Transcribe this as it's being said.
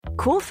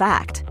Cool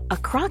fact, a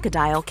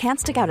crocodile can't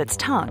stick out its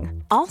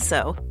tongue.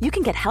 Also, you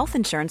can get health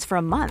insurance for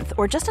a month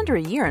or just under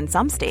a year in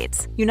some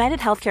states. United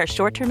Healthcare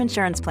short-term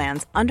insurance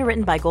plans,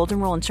 underwritten by Golden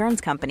Rule Insurance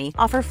Company,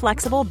 offer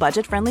flexible,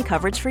 budget-friendly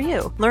coverage for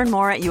you. Learn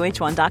more at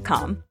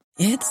uh1.com.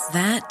 It's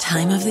that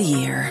time of the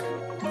year.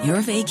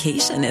 Your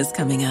vacation is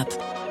coming up.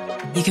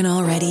 You can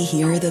already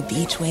hear the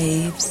beach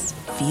waves,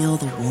 feel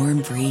the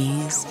warm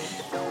breeze,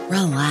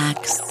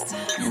 relax,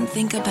 and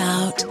think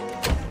about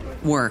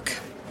work.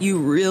 You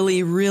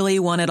really, really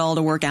want it all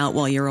to work out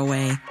while you're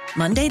away.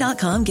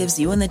 Monday.com gives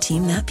you and the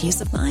team that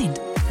peace of mind.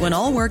 When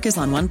all work is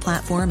on one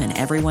platform and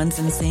everyone's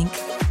in sync,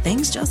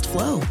 things just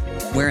flow.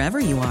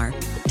 Wherever you are,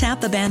 tap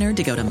the banner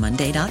to go to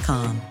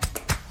Monday.com.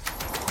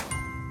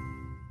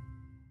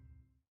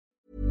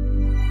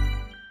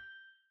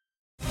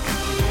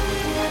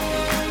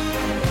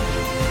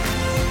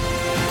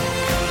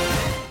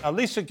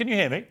 Lisa, can you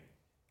hear me?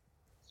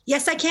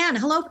 Yes, I can.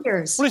 Hello,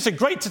 Piers. Well, Lisa,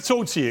 great to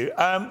talk to you.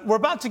 We're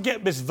about to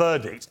get this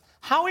verdict.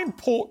 How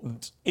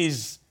important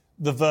is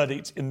the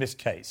verdict in this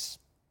case?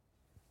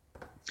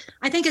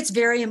 I think it's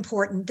very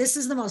important. This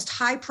is the most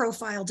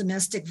high-profile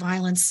domestic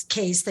violence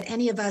case that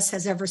any of us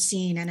has ever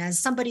seen. And as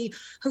somebody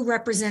who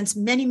represents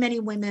many, many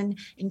women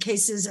in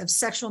cases of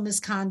sexual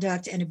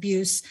misconduct and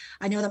abuse,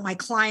 I know that my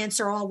clients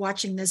are all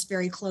watching this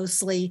very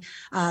closely.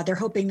 They're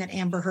hoping that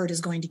Amber Heard is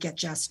going to get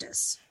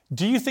justice.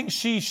 Do you think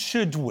she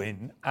should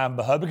win,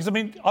 Amber Heard? Because, I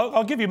mean,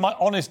 I'll give you my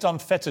honest,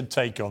 unfettered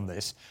take on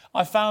this.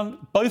 I found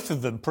both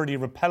of them pretty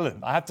repellent.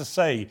 I have to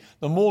say,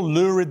 the more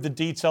lurid the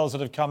details that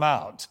have come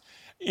out,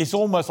 it's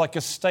almost like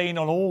a stain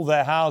on all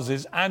their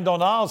houses and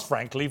on ours,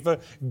 frankly, for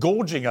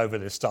gorging over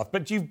this stuff.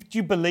 But do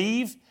you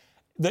believe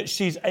that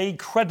she's A,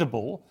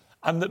 credible,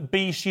 and that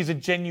B, she's a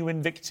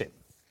genuine victim?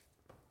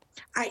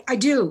 I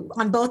do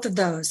on both of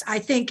those. I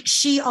think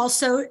she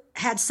also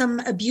had some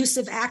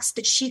abusive acts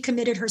that she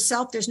committed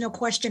herself. There's no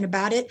question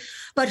about it.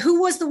 But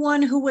who was the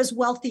one who was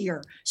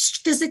wealthier,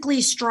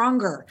 physically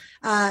stronger?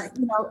 I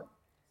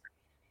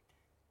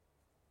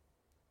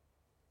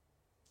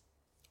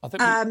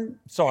think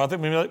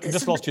we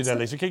just lost you there,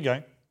 Lisa. Keep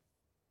going.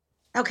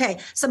 Okay.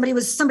 Somebody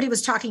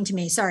was talking to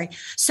me. Sorry.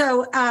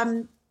 So,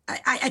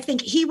 I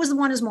think he was the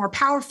one who's more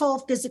powerful,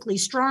 physically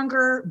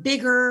stronger,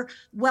 bigger,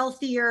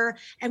 wealthier.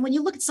 And when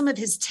you look at some of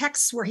his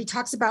texts where he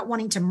talks about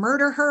wanting to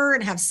murder her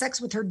and have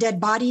sex with her dead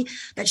body,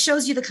 that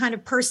shows you the kind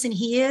of person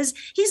he is.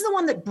 He's the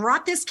one that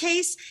brought this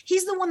case.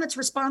 He's the one that's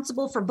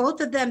responsible for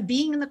both of them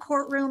being in the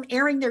courtroom,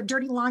 airing their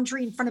dirty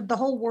laundry in front of the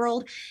whole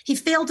world. He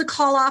failed to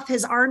call off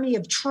his army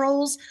of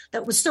trolls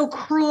that was so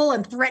cruel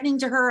and threatening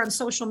to her on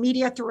social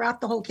media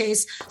throughout the whole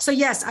case. So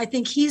yes, I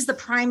think he's the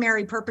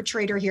primary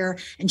perpetrator here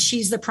and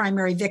she's the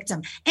primary victim.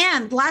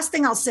 And last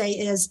thing I'll say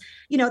is,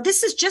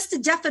 this is just a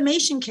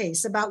defamation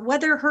case about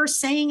whether her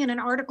saying in an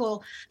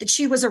article that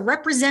she was a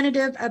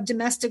representative of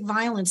domestic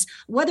violence,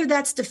 whether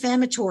that's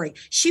defamatory.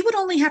 She would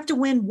only have to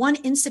win one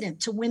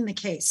incident to win the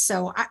case.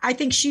 So I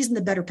think she's in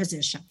the better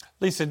position.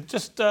 Lisa,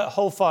 just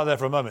hold fire there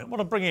for a moment. I want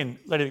to bring in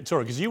Lady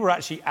Victoria, because you were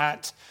actually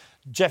at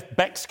Jeff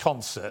Beck's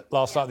concert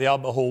last night at the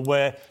Albert Hall,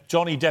 where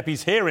Johnny Depp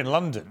is here in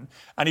London,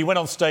 and he went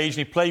on stage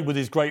and he played with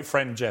his great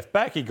friend Jeff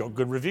Beck. He got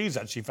good reviews,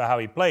 actually, for how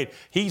he played.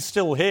 He's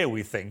still here,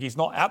 we think. He's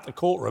not at the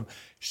courtroom.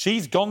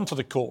 She's gone to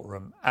the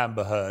courtroom,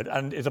 Amber Heard,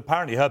 and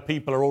apparently her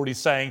people are already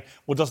saying,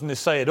 well, doesn't this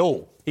say it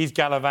all? He's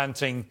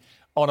gallivanting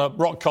on a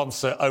rock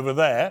concert over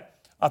there.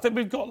 I think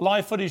we've got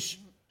live footage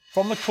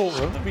from the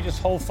courtroom. Let me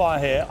just hold fire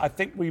here. I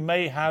think we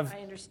may have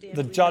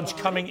the judge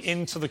coming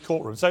into the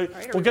courtroom. So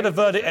we'll get a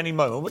verdict any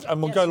moment,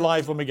 and we'll go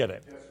live when we get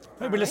it.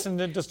 Maybe listen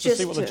just to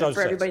see what the judge says.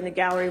 For everybody in the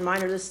gallery,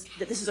 reminder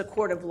that this is a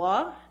court of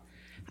law,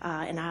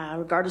 and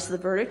regardless of the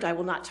verdict, I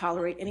will not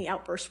tolerate any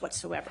outbursts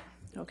whatsoever.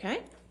 Okay?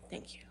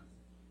 Thank you.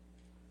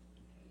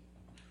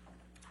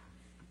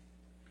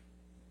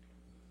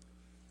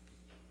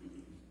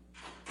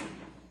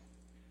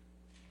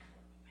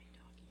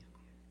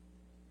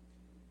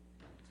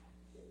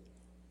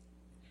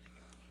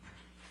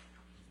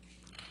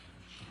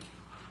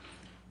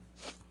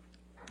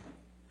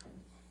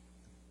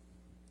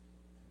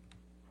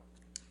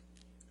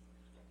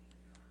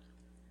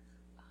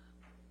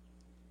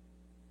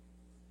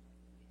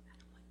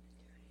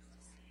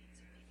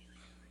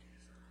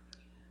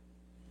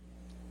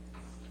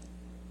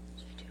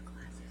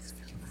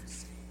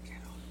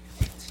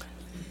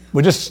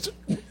 We're just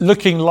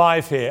looking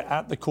live here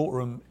at the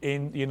courtroom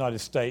in the United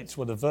States,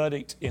 where the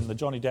verdict in the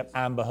Johnny Depp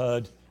Amber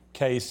Heard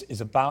case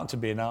is about to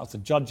be announced. The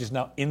judge is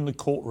now in the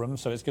courtroom,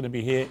 so it's going to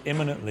be here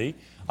imminently.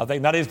 I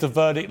think that is the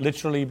verdict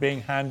literally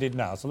being handed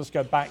now. So let's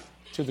go back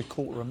to the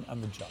courtroom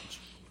and the judge.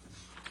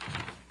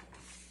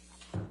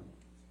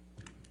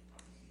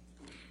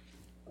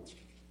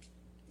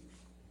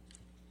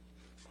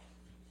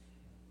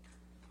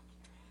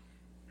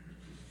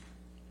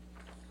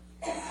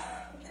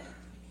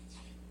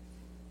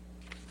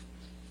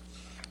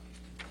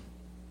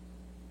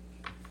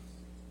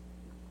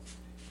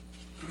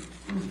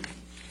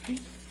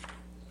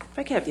 If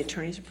I could have the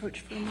attorneys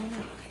approach for a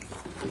moment.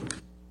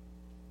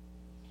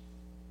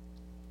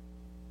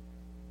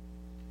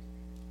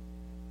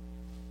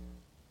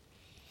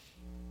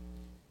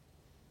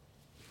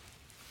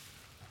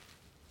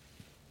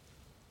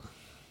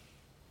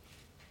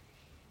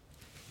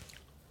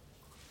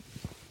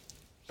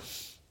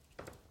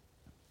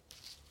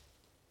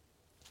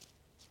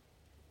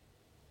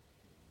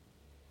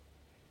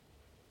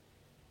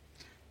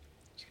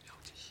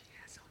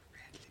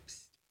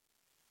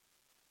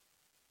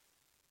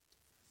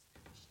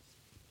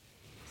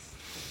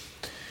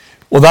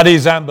 Well, that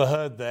is Amber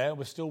Heard there.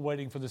 We're still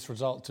waiting for this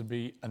result to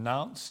be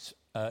announced.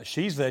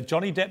 She's there.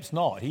 Johnny Depp's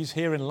not. He's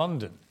here in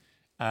London.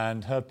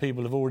 And her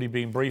people have already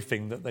been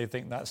briefing that they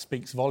think that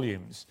speaks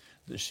volumes,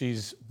 that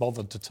she's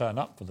bothered to turn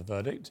up for the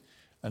verdict,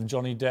 and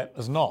Johnny Depp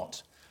has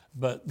not.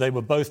 But they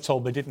were both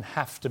told they didn't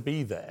have to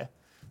be there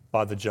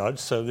by the judge,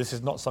 so this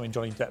is not something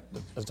Johnny Depp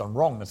has done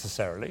wrong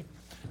necessarily.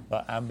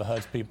 But Amber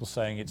Heard's people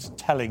saying it's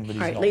telling that he's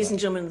not. All right, ladies and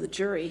gentlemen of the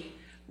jury,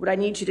 what I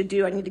need you to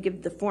do, I need to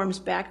give the forms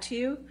back to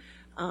you.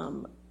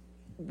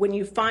 When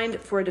you find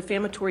for a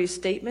defamatory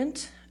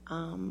statement,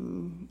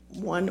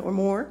 one or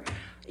more,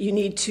 you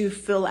need to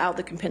fill out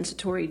the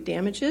compensatory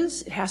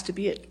damages. It has to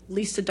be at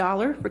least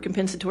 $1 for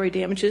compensatory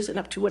damages and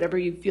up to whatever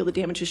you feel the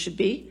damages should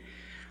be.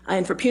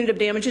 And for punitive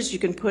damages, you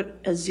can put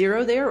a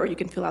 0 there, or you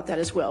can fill out that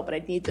as well. But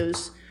I need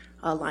those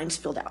lines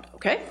filled out,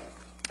 okay?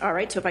 All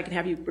right, so if I can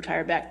have you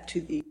retire back to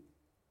the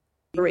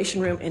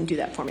deliberation room and do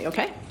that for me,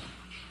 okay?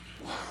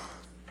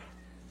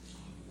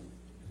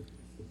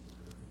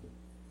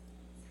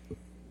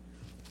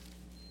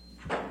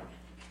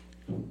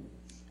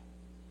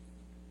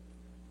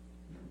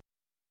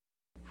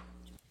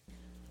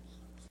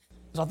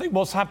 I think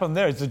what's happened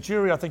there is the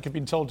jury, I think, have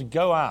been told to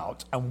go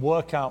out and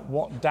work out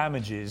what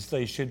damages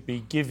they should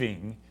be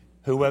giving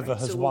whoever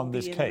has won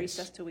this case. So we'll be in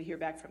recess till we hear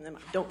back from them.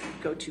 Don't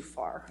go too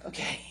far,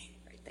 okay?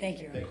 Thank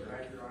you.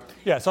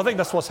 Yeah, so I think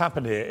that's what's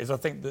happened here, is I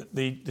think that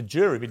the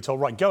jury have been told,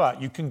 right, go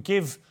out, you can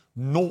give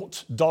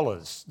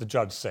 $0, the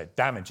judge said,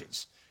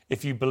 damages,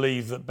 if you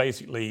believe that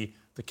basically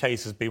the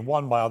case has been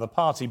won by either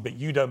party, but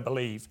you don't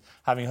believe,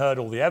 having heard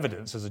all the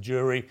evidence as a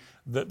jury,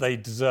 that they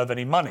deserve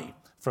any money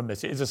from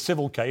this. It is a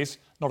civil case,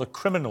 not a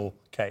criminal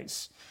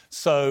case.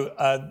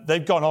 So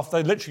they've gone off.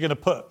 They're literally going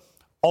to put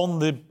on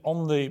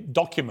the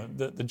document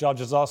that the judge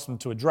has asked them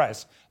to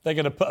address, they're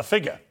going to put a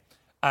figure.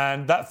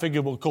 And that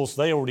figure will, of course,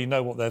 they already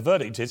know what their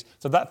verdict is.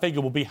 So that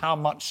figure will be how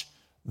much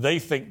they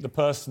think the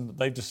person that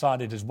they've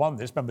decided has won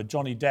this. Remember,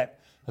 Johnny Depp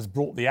has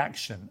brought the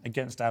action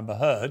against Amber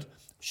Heard.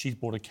 She's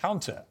brought a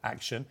counter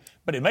action.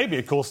 But it may be,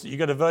 of course, that you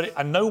get a verdict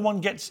and no one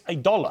gets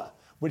 $1,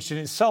 which in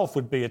itself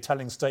would be a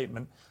telling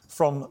statement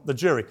from the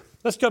jury.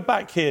 Let's go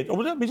back here.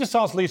 Let me just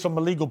ask Lisa on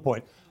the legal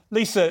point.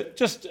 Lisa,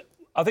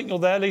 I think you're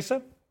there,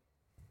 Lisa?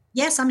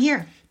 Yes, I'm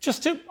here.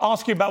 Just to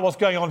ask you about what's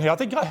going on here. I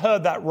think I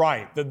heard that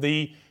right, that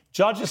the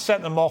judge has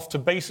sent them off to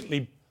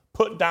basically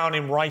put down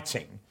in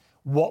writing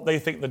what they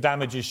think the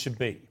damages should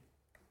be.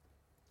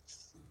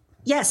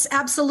 Yes,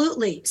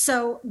 absolutely.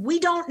 So we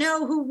don't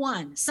know who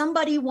won.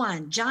 Somebody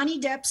won. Johnny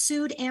Depp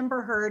sued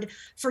Amber Heard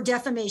for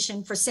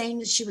defamation for saying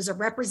that she was a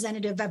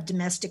representative of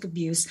domestic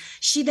abuse.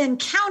 She then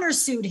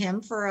countersued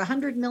him for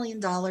 $100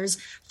 million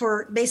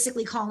for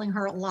basically calling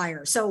her a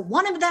liar. So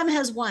one of them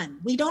has won.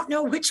 We don't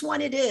know which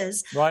one it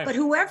is, right. But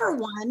whoever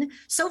won,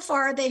 so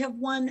far they have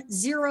won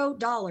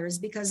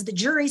 $0 because the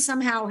jury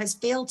somehow has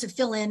failed to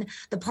fill in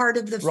the part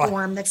of the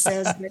form that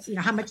says that,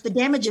 how much the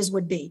damages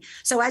would be.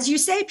 So as you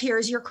say,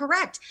 Piers, you're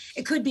correct.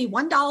 It could be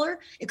 $1,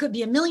 it could be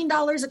 $1 million,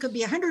 it could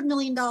be $100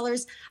 million.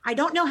 I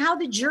don't know how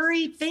the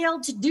jury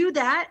failed to do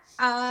that.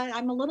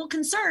 I'm a little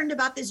concerned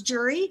about this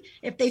jury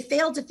if they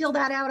failed to fill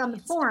that out on the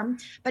form.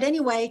 But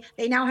anyway,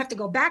 they now have to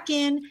go back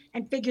in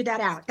and figure that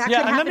out. That could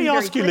happen let me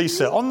ask you,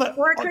 Lisa,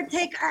 or it could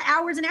take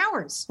hours and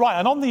hours. Right,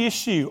 and on the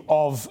issue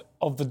of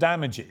the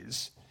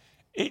damages,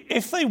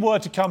 if they were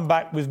to come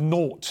back with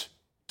naught,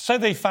 say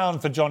they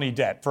found for Johnny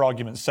Depp, for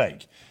argument's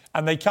sake,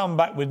 and they come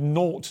back with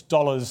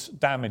 $0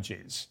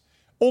 damages,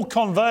 or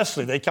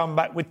conversely, they come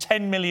back with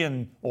 10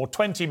 million or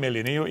 20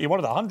 million, you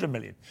wanted 100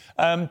 million.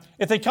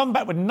 If they come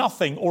back with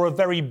nothing or a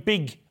very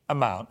big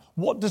amount,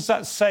 what does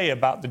that say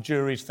about the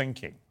jury's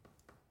thinking?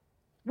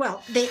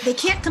 Well, they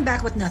can't come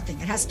back with nothing.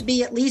 It has to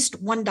be at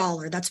least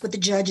 $1. That's what the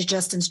judge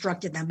just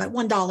instructed them. But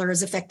 $1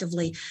 is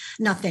effectively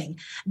nothing.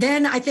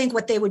 Then I think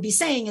what they would be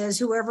saying is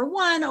whoever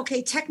won,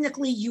 okay,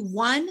 technically you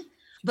won,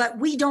 but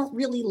we don't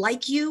really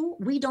like you.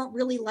 We don't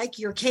really like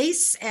your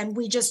case. And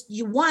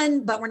you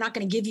won, but we're not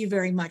going to give you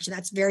very much.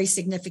 That's very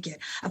significant.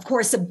 Of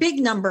course, a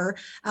big number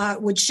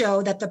would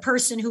show that the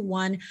person who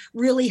won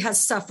really has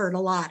suffered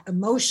a lot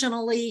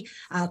emotionally.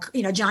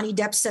 Johnny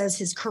Depp says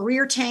his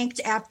career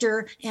tanked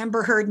after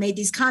Amber Heard made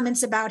these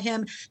comments about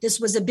him. This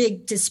was a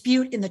big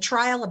dispute in the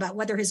trial about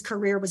whether his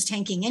career was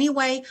tanking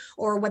anyway,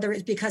 or whether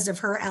it's because of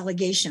her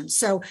allegations.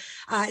 So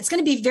it's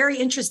going to be very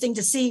interesting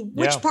to see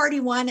which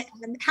party won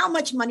and how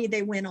much money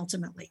they win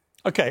ultimately.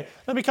 OK,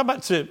 let me come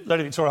back to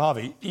Lady Victoria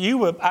Harvey. You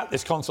were at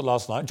this concert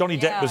last night. Johnny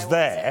Depp was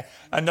there.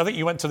 And I think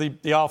you went to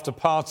the after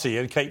party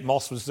and Kate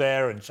Moss was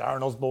there and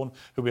Sharon Osbourne,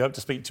 who we hope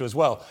to speak to as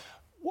well.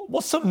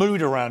 What's the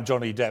mood around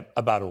Johnny Depp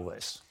about all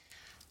this?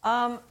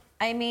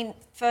 I mean,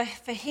 for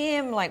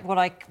him, like what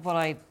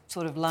I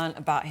sort of learned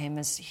about him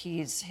is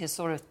his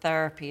sort of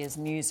therapy is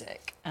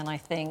music. And I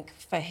think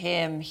for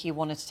him, he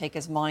wanted to take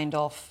his mind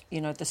off,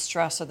 the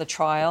stress of the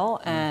trial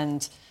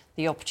and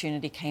the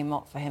opportunity came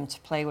up for him to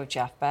play with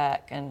Jeff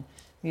Beck, and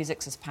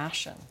music's his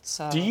passion.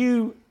 So, do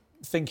you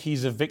think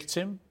he's a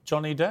victim,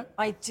 Johnny Depp?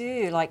 I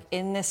do. Like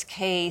in this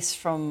case,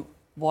 from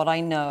what I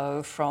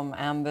know from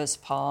Amber's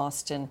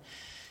past and,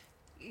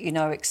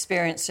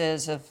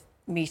 experiences of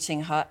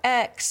meeting her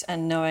ex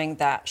and knowing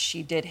that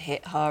she did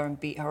hit her and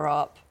beat her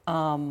up,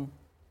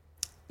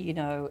 you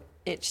know,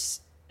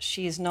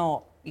 she's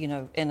not, you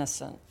know,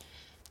 innocent.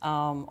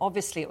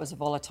 Obviously, it was a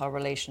volatile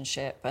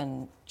relationship,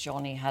 and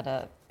Johnny had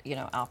a, you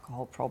know,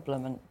 alcohol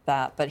problem and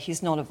that, but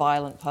he's not a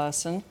violent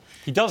person.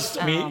 He does.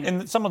 I mean,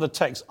 and some of the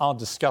texts are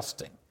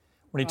disgusting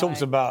when he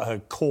talks about her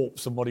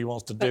corpse and what he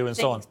wants to do and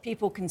so on.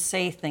 People can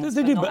say things.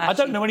 They do, but I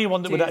don't know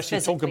anyone that would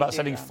actually talk about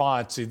setting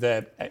fire to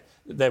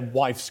their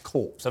wife's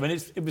corpse. I mean,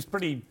 it was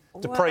pretty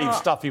depraved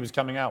stuff he was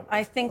coming out with.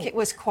 I think it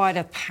was quite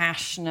a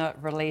passionate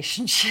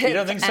relationship. You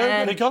don't think so,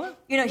 really, Colin?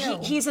 You know,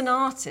 he's an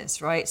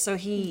artist, right? So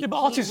he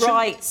artists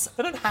writes.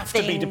 They don't have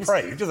to be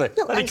depraved, do they?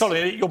 No,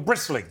 Colin, you're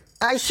bristling.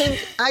 I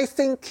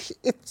think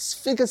it's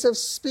figures of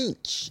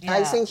speech. Yeah.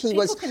 I think he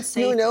People was, can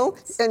say you know,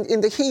 things. and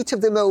in the heat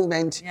of the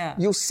moment,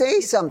 you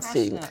say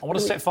something. passionate. I want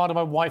to set fire to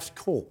my wife's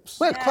corpse.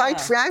 Well, quite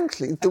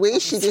frankly, the way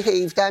she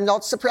behaved, I'm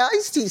not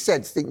surprised he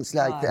said things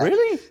like that.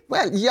 Really?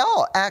 Well, yeah,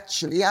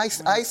 actually, I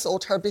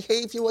thought her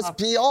behaviour was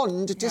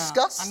beyond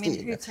disgusting. I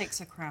mean, who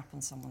takes a crap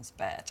in someone's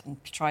bed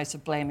and tries to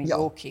blame a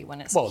Yorkie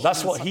when it's... Well,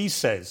 that's what he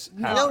says.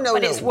 No.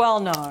 But it's well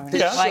known.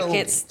 Yeah.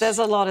 Like, there's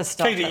a lot of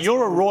stuff. Katie,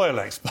 you're a royal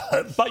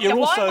expert, but you're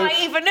also... Why am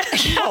I even...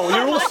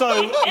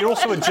 Oh, you're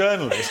also a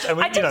journalist. I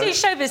mean, I did do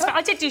showbiz.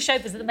 I did do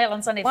showbiz at the Mail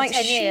on Sunday for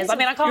 10 years. I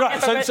mean, I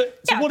can't ever...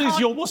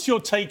 So what's your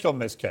take on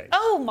this case?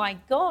 Oh, my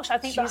gosh. I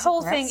think the She's whole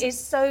aggressive. thing is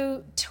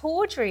so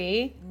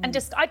tawdry and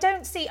just... I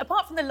don't see,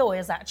 apart from the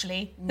lawyers,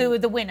 actually, who are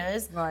the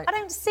winners, Right. I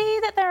don't see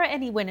that there are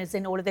any winners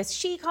in all of this.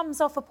 She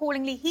comes off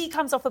appallingly. He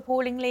comes off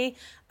appallingly.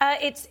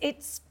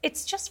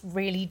 It's just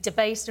really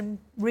debased and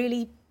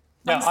really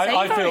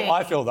unsavoury.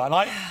 I feel that. And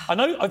I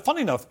know,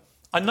 funny enough,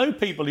 I know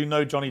people who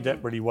know Johnny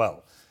Depp really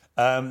well.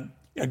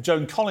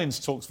 Joan Collins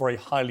talks very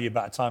highly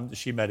about the time that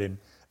she met him.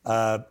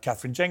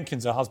 Catherine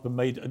Jenkins, her husband,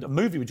 made a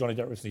movie with Johnny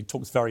Depp recently,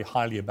 talks very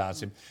highly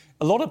about him.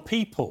 A lot of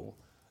people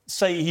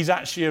say he's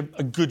actually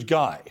a good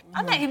guy.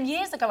 I met him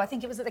years ago. I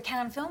think it was at the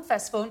Cannes Film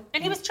Festival,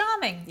 and he was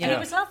charming and he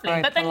was lovely.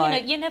 Very but then,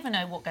 polite. you never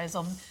know what goes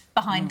on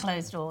behind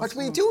closed doors. But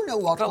we do know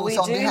what goes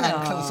on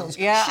behind closed doors.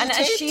 Yeah, and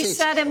taped she it.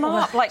 set him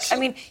up. Like, I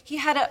mean, he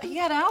had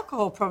an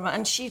alcohol problem,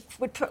 and she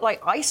would put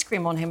like ice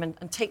cream on him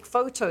and take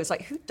photos.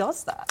 Like, who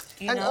does that?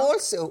 And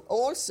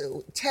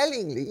also,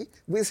 tellingly,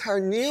 with her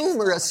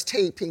numerous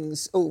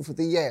tapings over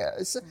the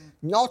years,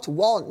 not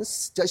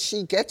once does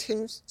she get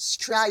him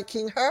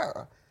striking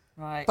her.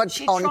 Right. But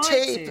She on tried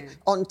tape,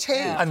 to.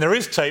 And there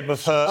is tape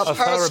of her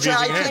abusing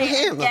striking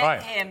him. him.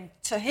 Get him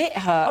to hit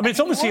her. I mean, it's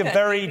obviously a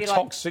very He'd be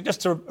toxic...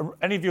 Just to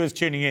any viewers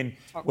tuning in,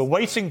 we're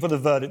waiting for the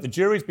verdict. The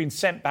jury's been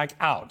sent back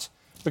out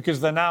because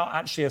they're now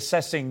actually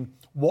assessing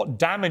what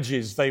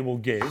damages they will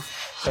give.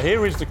 So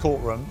here is the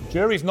courtroom.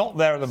 Jury's not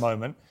there at the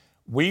moment.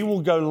 We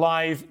will go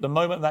live the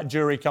moment that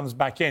jury comes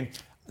back in.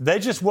 They're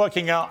just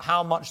working out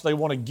how much they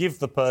want to give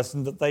the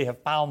person that they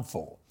have found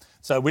for.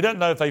 So we don't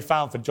know if they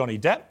found for Johnny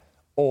Depp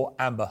or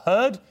Amber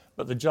Heard,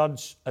 but the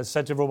judge has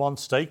said to everyone,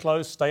 stay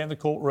close, stay in the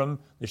courtroom.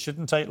 This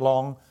shouldn't take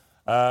long.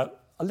 A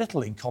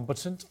little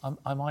incompetent,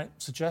 I might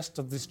suggest,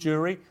 of this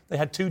jury. They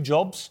had two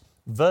jobs,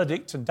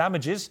 verdict and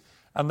damages,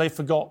 and they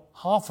forgot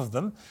half of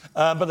them.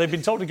 But they've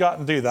been told to go out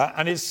and do that.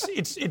 And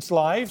it's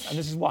live, and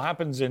this is what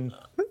happens in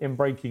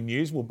breaking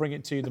news. We'll bring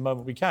it to you the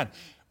moment we can.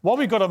 While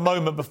we've got a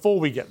moment before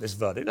we get this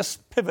verdict, let's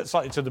pivot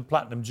slightly to the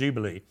Platinum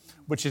Jubilee,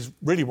 which is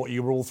really what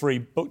you were all three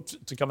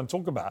booked to come and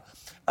talk about.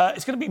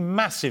 It's going to be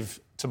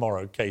massive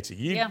tomorrow,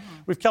 Katie.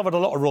 We've covered a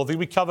lot of royal things.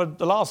 We covered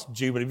the last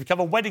Jubilee. We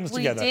covered weddings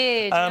together.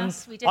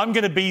 Yes, we did. I'm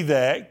going to be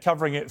there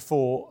covering it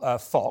for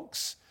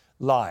Fox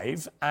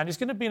Live, and it's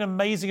going to be an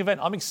amazing event.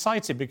 I'm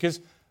excited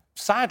because,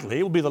 sadly,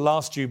 it will be the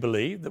last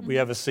Jubilee that we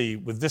ever see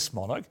with this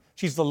monarch.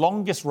 She's the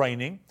longest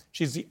reigning.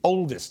 She's the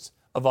oldest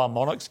of our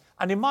monarchs,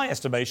 and in my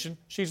estimation,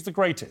 she's the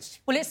greatest.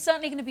 Well, it's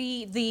certainly going to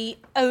be the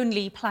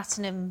only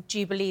Platinum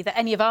Jubilee that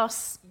any of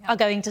us are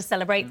going to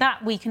celebrate.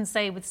 That we can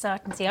say with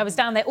certainty. I was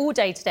down there all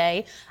day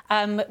today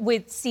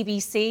with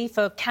CBC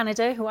for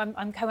Canada, who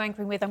I'm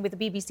co-anchoring with. I'm with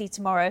the BBC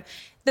tomorrow.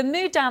 The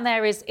mood down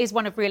there is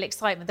one of real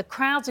excitement. The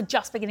crowds are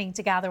just beginning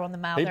to gather on the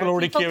Mall. People are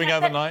already queuing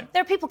overnight.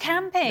 There are people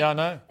camping. Yeah, I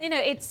know. You know,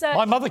 it's...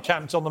 My mother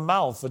camped on the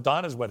Mall for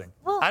Diana's wedding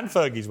and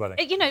Fergie's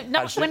wedding. You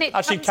know, when it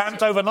actually comes camped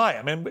to- overnight.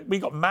 I mean, we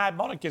got mad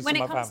monarchists in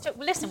my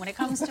family. Listen, when it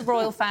comes to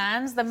royal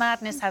fans, the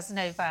madness has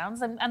no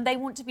bounds, and they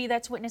want to be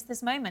there to witness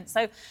this moment.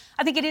 So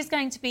I think it is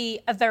going to be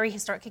a very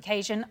historic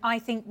occasion. I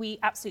think we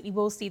absolutely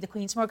will see the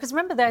Queen tomorrow, because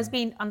remember, there's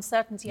been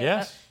uncertainty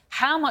over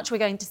how much we're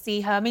going to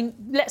see her. I mean,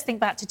 let's think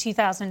back to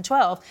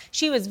 2012.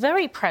 She was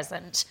very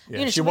present. Yeah,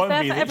 you know, she was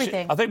there for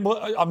everything.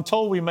 I'm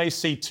told we may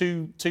see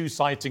two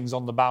sightings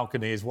on the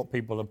balcony is what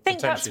people are I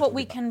think that's what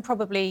we can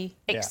probably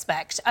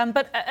expect.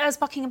 But as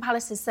Buckingham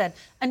Palace has said,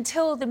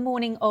 until the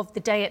morning of the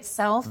day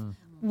itself,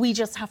 we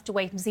just have to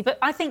wait and see. But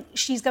I think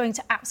she's going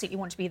to absolutely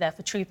want to be there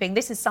for trooping.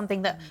 This is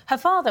something that her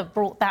father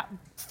brought that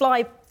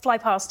fly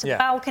past to the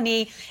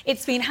balcony.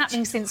 It's been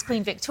happening since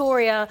Queen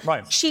Victoria.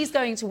 Right. She's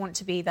going to want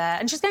to be there.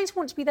 And she's going to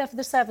want to be there for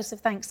the service of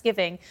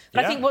Thanksgiving.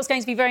 But I think what's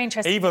going to be very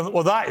interesting...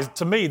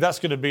 to me, that's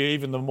going to be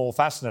even the more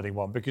fascinating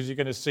one, because you're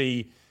going to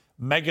see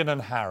Meghan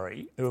and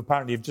Harry, who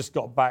apparently have just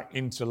got back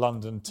into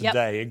London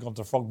today and gone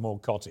to Frogmore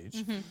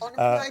Cottage. On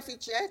a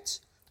private jet,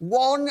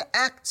 one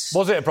act...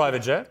 Was it a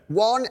private jet?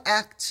 One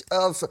act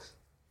of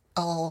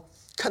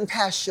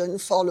compassion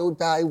followed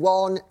by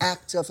one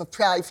act of a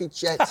private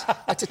jet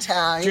at a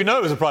time. Do you know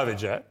it was a private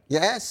jet?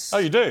 Yes. Oh,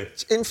 you do?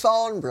 In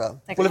Farnborough.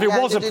 Well, if it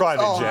was a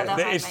private jet,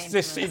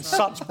 it's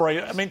such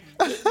brave... I mean,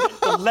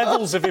 the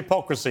levels of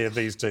hypocrisy of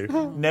these two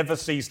never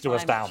cease to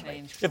astound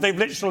me. If they've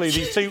literally,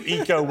 these two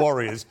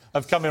eco-warriors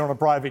have come in on a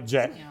private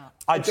jet,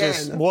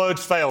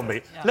 words fail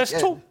me. Let's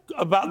talk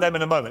about them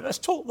in a moment. Let's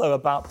talk, though,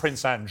 about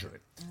Prince Andrew.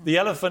 The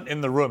elephant in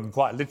the room,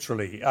 quite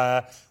literally.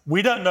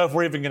 We don't know if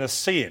we're even going to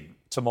see him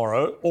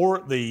tomorrow or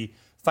at the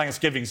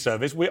Thanksgiving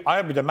service. I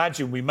would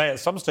imagine we may at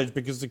some stage,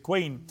 because the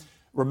Queen,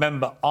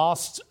 remember,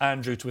 asked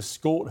Andrew to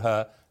escort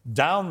her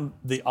down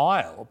the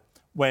aisle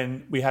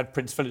when we had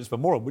Prince Philip's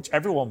memorial, which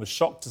everyone was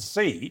shocked to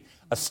see,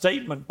 a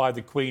statement by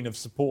the Queen of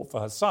support for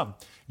her son.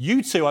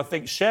 You two, I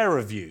think, share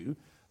a view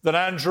that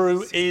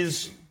Andrew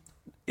is,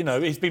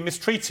 he's been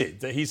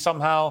mistreated, that he's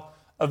somehow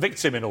a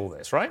victim in all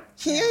this, right?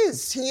 He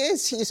is.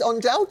 He's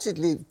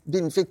undoubtedly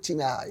been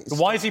victimised.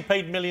 Why has he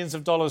paid millions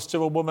of dollars to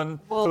a woman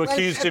who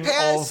accused him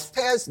of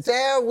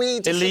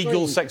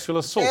illegal sexual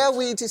assault? There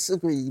we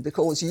disagree,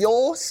 because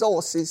your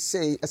sources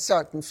say a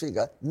certain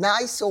figure.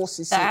 My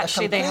sources say a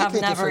completely they have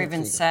never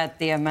even figure. said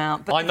the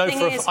amount. But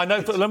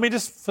let me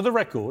just, for the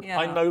record,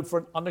 I know for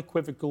an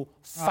unequivocal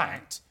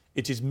fact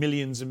it is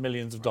millions and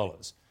millions of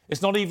dollars.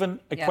 It's not even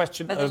a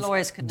question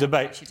of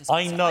debate.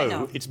 I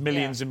know it's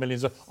millions and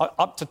millions,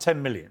 up to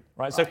 10 million,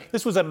 right? So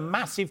this was a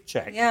massive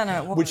cheque,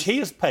 which he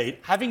has paid,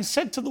 having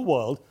said to the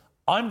world,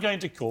 I'm going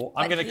to court,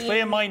 I'm going to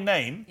clear my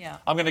name,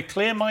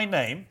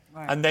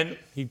 and then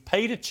he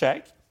paid a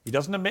cheque, he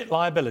doesn't admit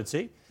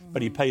liability,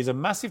 but he pays a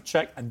massive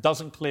cheque and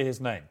doesn't clear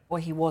his name.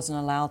 Well, he wasn't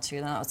allowed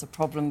to, that was a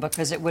problem,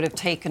 because it would have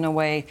taken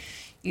away,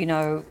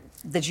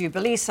 the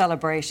Jubilee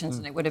celebrations,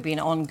 and it would have been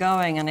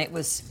ongoing, and it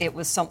was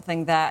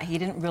something that he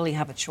didn't really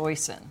have a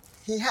choice in.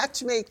 He had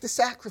to make the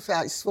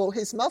sacrifice for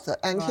his mother,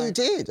 and he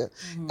did.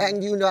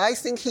 And, I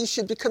think he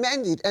should be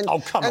commended. And,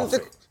 come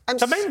on.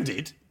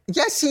 Commended?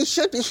 Yes, he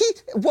should be.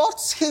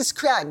 What's his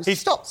crime?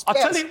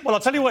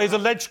 I'll tell you what his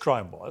alleged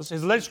crime was.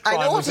 His alleged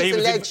crime was his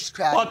alleged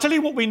crime. Well, I'll tell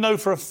you what we know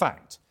for a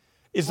fact.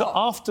 Is that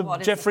after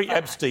Jeffrey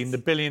Epstein, the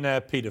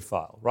billionaire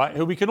paedophile, right,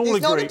 who we can all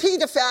agree... He's not a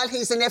paedophile,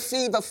 he's an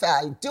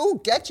ephebophile.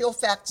 Do get your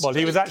facts straight. Well,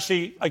 he was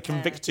actually a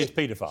convicted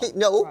paedophile.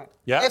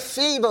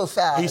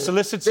 Ephebophile. He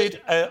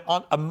solicited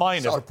a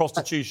minor for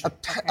prostitution.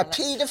 A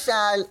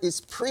paedophile is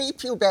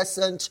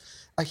prepubescent,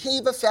 a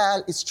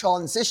hebophile is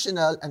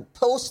transitional, and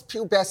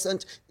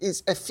post-pubescent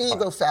is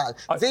ephebophile.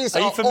 These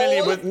are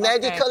all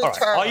medical terms.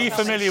 Are you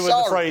familiar with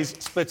the phrase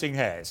splitting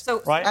hairs?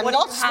 I'm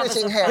not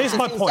splitting hairs. Here's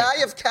my point. If you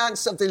die of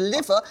cancer of the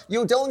liver,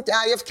 you don't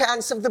die of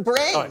cancer of the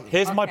brain.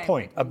 Here's my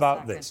point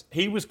about this.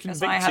 He was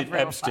convicted,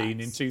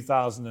 Epstein, in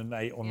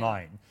 2008 or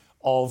 9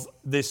 of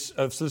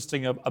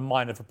soliciting a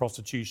minor for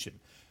prostitution.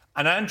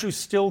 And Andrew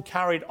still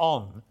carried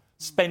on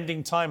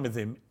spending time with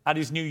him at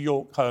his New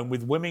York home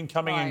with women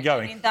coming and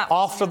going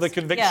after the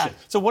conviction. Yeah.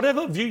 So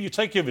whatever view you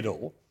take of it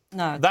all,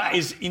 that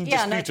is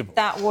indisputable.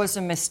 That was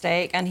a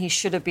mistake, and he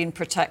should have been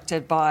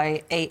protected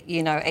by,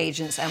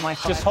 agents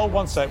MI5. Just hold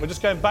one sec. We're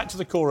just going back to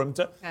the courtroom.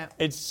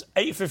 It's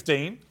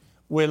 8:15.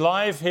 We're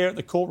live here at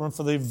the courtroom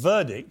for the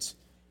verdict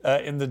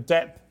in the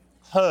Depp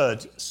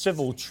Heard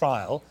civil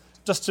trial.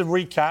 Just to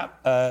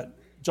recap,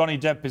 Johnny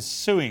Depp is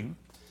suing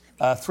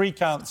 3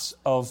 counts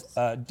of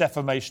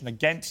defamation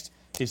against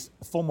his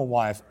former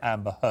wife,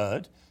 Amber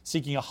Heard,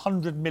 seeking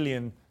 $100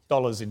 million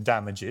in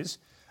damages,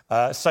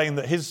 saying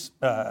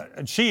that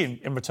and she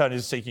in return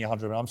is seeking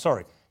 $100 million. I'm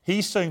sorry.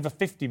 He's suing for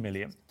 $50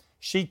 million.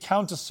 She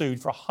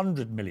countersued for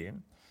 $100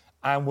 million.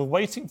 And we're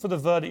waiting for the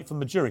verdict from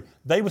the jury.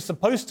 They were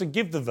supposed to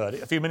give the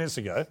verdict a few minutes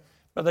ago,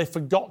 but they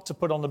forgot to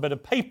put on the bit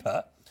of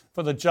paper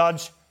for the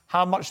judge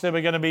how much they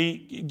were going to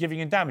be giving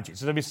in damages.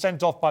 So they'll be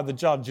sent off by the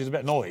judge, who's a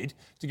bit annoyed,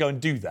 to go and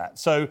do that.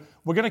 So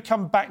we're going to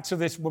come back to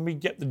this when we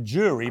get the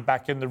jury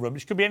back in the room,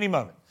 which could be any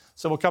moment.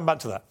 So we'll come back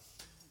to that.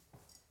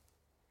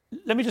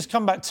 Let me just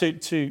come back to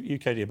you,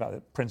 Katie, about the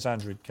Prince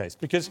Andrew case,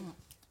 because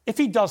if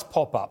he does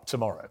pop up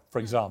tomorrow, for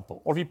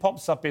example, or if he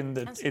pops up in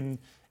the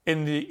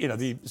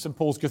St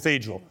Paul's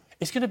Cathedral,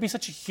 it's going to be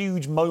such a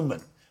huge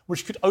moment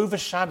which could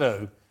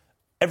overshadow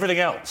everything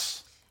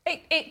else.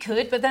 It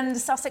could, but then the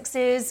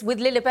Sussexes with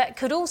Lilibet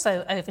could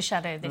also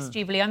overshadow this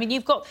Jubilee. I mean,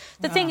 you've got...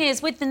 The thing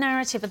is, with the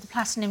narrative of the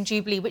Platinum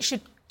Jubilee, which should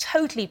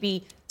totally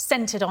be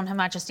centred on Her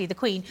Majesty the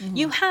Queen,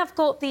 you have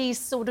got these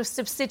sort of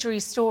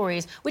subsidiary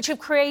stories which have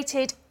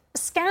created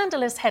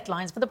scandalous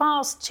headlines for the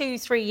past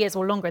 2-3 years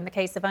or longer in the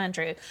case of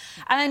Andrew.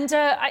 And,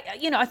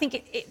 I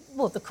think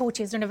the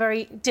courtiers are in a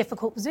very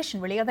difficult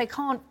position, really. They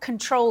can't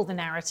control the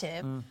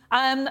narrative.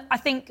 I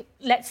think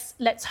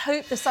let's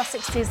hope the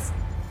Sussexes...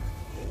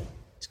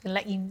 Just going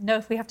to let you know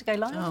if we have to go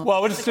live. Well,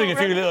 we're just doing a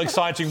few little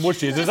exciting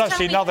whooshes. There's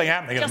actually nothing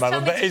happening at the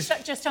moment.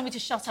 Just tell me to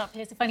shut up,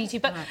 Piers, if I need to.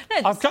 But no,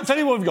 I'll tell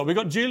you what we've got. We've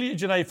got Julia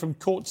Janae from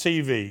Court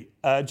TV.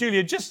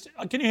 Julia,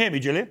 can you hear me,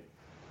 Julia?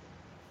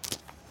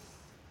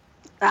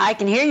 I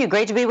can hear you.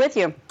 Great to be with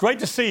you. Great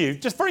to see you.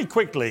 Just very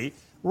quickly,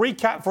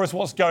 recap for us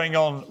what's going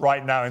on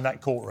right now in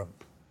that courtroom.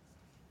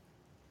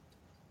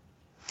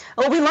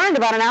 Well, we learned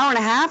about an hour and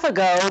a half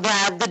ago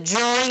that the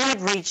jury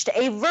had reached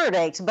a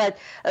verdict. But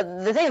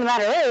the thing of the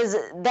matter is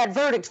that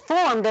verdict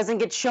form doesn't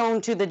get shown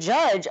to the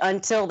judge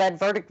until that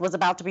verdict was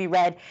about to be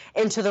read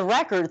into the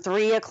record.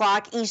 3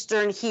 o'clock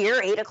Eastern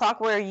here, 8 o'clock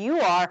where you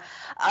are.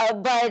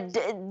 But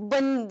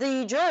when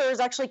the jurors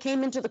actually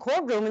came into the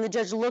courtroom and the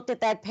judge looked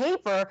at that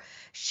paper,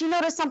 she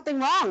noticed something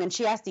wrong and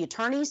she asked the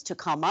attorneys to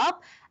come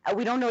up.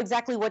 We don't know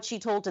exactly what she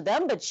told to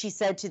them, but she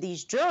said to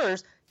these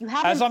jurors, you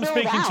haven't As I'm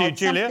speaking to you,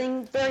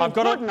 Julia, I've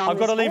got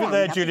to leave it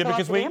there, Julia,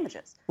 because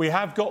we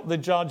have got the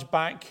judge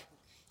back.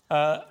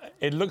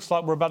 It looks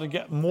like we're about to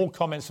get more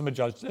comments from the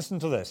judge. Listen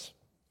to this.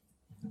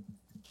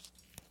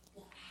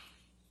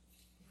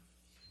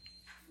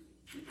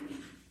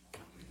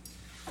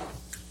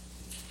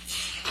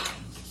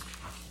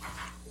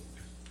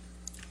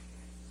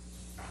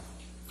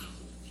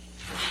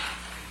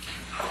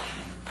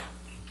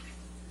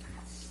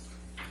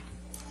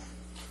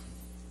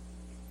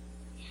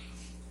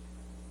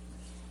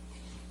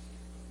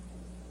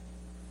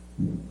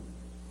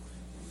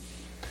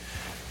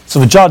 So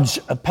the judge,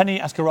 Penny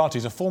Ascarati,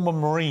 is a former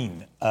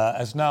Marine,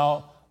 is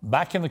now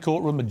back in the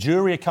courtroom. The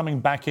jury are coming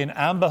back in.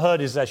 Amber Heard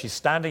is there. She's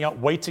standing up,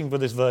 waiting for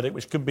this verdict,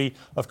 which could be,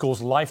 of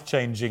course,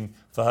 life-changing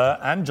for her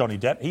and Johnny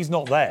Depp. He's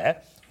not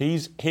there.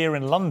 He's here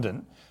in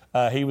London.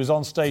 He was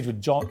on stage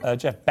with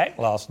Jeff Beck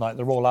last night at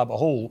the Royal Albert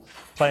Hall,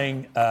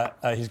 playing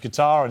his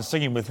guitar and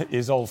singing with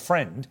his old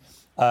friend.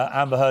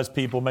 Amber Heard's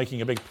people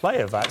making a big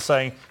play of that,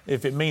 saying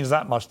if it means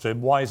that much to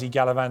him, why is he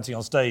gallivanting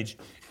on stage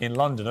in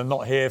London and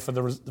not here for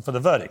the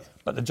verdict?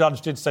 But the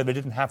judge did say they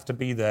didn't have to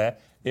be there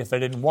if they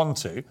didn't want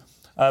to.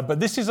 But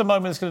this is a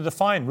moment that's going to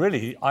define,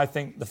 really, I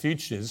think, the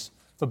futures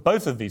for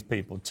both of these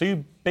people.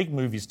 Two big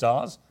movie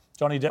stars.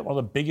 Johnny Depp, one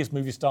of the biggest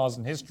movie stars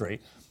in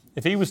history.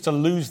 If he was to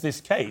lose this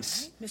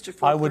case,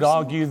 I would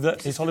argue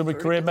that his Hollywood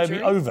career may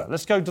be over.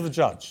 Let's go to the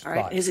judge. All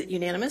right. Is it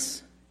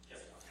unanimous? Yes.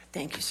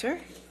 Thank you,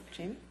 sir.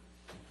 Jamie?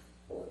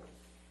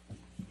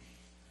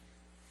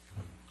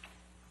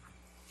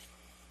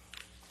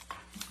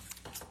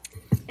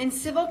 In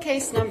civil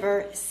case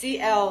number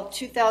CL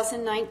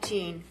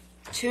 2019-2911,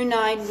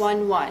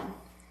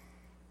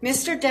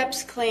 Mr.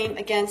 Depp's claim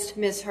against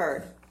Ms.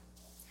 Heard.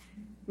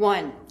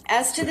 1.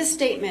 As to the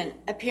statement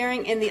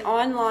appearing in the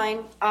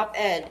online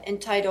op-ed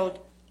entitled,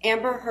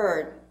 Amber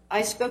Heard,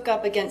 I spoke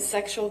up against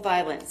sexual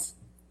violence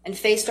and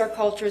faced our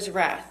culture's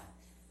wrath.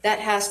 That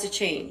has to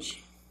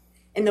change.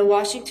 In the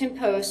Washington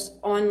Post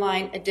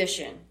online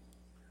edition,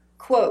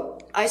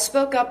 quote, I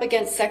spoke up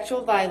against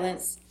sexual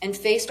violence and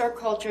faced our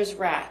culture's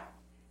wrath.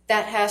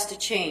 That has to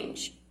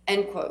change,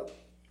 end quote.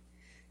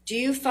 Do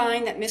you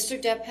find that Mr.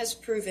 Depp has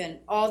proven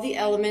all the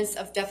elements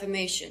of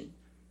defamation?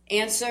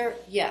 Answer,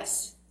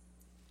 yes.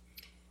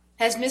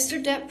 Has Mr.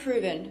 Depp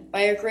proven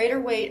by a greater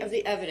weight of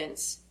the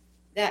evidence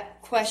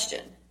that,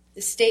 question,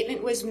 the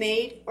statement was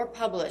made or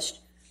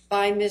published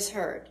by Ms.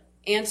 Heard?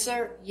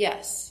 Answer,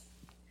 yes.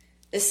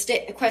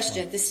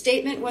 Question, the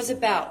statement was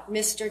about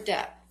Mr.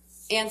 Depp?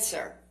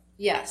 Answer,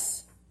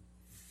 yes.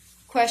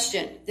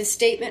 Question, the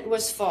statement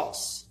was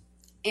false?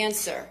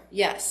 Answer,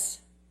 yes.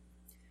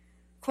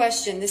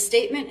 Question, the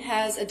statement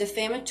has a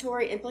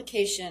defamatory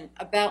implication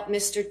about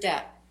Mr.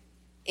 Depp?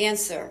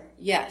 Answer,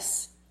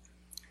 yes.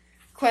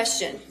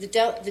 Question,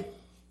 the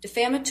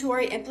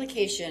defamatory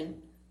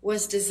implication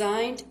was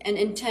designed and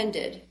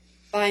intended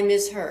by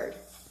Ms. Heard?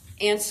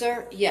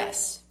 Answer,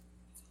 yes.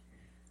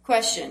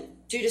 Question,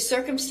 due to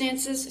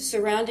circumstances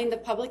surrounding the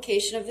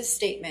publication of the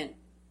statement,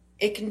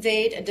 it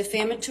conveyed a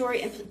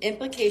defamatory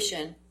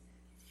implication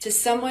to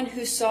someone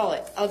who saw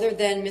it other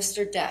than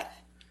Mr. Depp?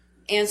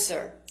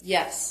 Answer,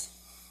 yes.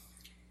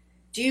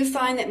 Do you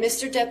find that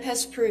Mr. Depp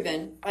has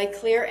proven by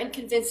clear and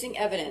convincing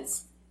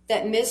evidence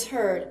that Ms.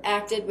 Heard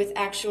acted with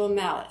actual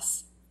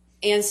malice?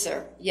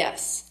 Answer,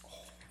 yes.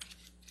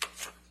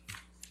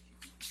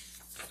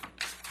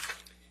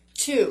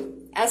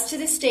 2. As to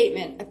the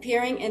statement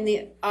appearing in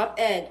the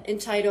op-ed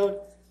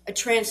entitled A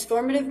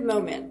Transformative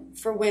Moment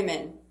for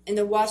Women in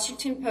the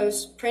Washington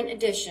Post print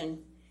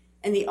edition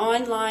and the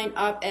online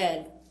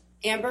op-ed,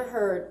 Amber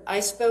Heard, I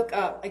spoke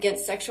up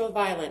against sexual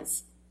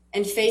violence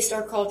and faced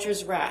our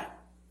culture's wrath.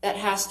 That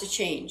has to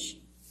change.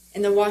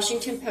 In the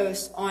Washington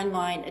Post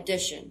online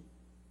edition.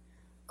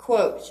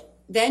 Quote,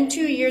 then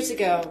 2 years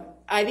ago,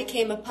 I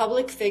became a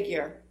public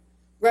figure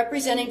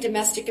representing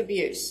domestic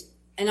abuse,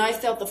 and I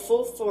felt the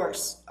full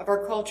force of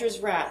our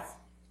culture's wrath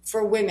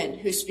for women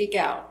who speak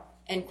out,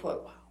 end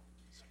quote.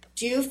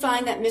 Do you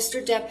find that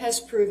Mr. Depp has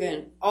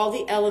proven all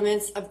the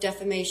elements of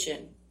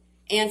defamation?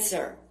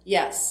 Answer,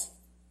 yes.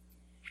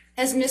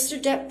 Has Mr.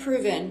 Depp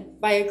proven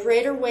by a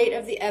greater weight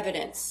of the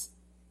evidence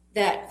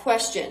that,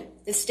 question,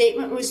 the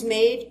statement was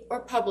made or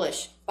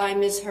published by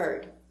Ms.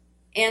 Heard?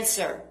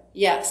 Answer,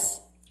 yes.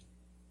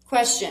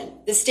 Question,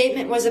 the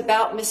statement was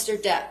about Mr.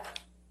 Depp?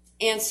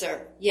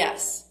 Answer,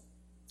 yes.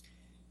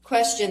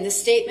 Question, the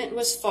statement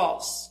was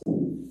false?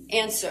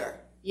 Answer,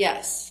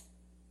 yes.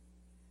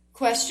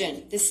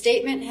 Question, the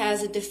statement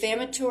has a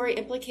defamatory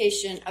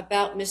implication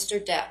about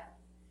Mr. Depp.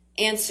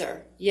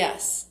 Answer,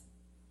 yes.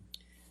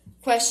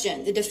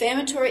 Question, the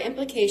defamatory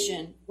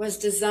implication was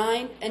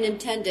designed and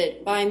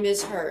intended by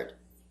Ms. Heard.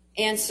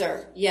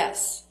 Answer,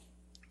 yes.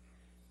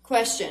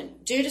 Question,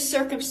 due to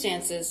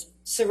circumstances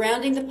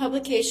surrounding the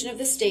publication of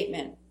the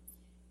statement,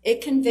 it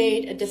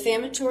conveyed a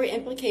defamatory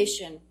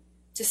implication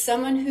to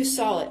someone who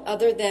saw it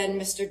other than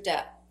Mr.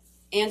 Depp.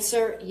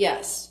 Answer,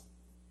 yes.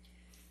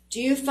 Do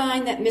you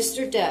find that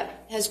Mr. Depp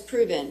has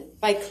proven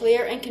by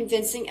clear and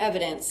convincing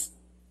evidence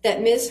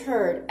that Ms.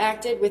 Heard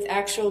acted with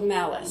actual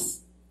malice?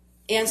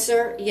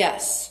 Answer,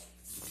 yes.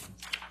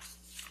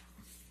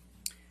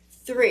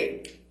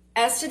 3.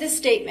 As to the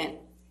statement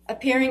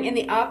appearing in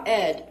the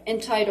op-ed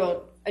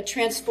entitled A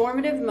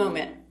Transformative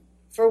Moment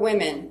for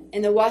Women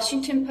in the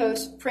Washington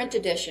Post print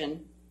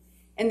edition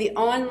and the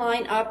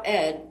online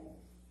op-ed,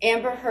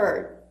 Amber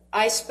Heard,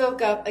 I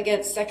spoke up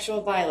against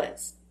sexual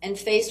violence and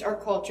faced our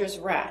culture's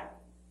wrath.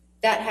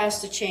 That has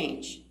to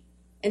change.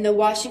 In the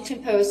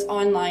Washington Post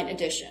online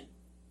edition.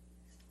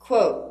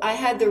 Quote, I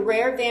had the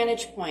rare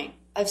vantage point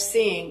of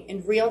seeing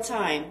in real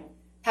time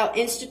how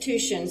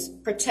institutions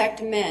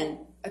protect men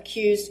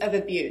accused of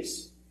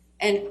abuse.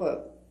 End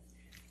quote.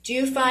 Do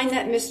you find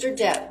that Mr.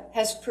 Depp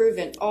has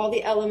proven all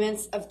the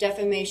elements of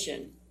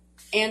defamation?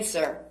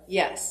 Answer,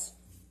 yes.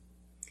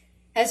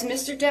 Has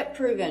Mr. Depp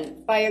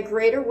proven by a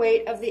greater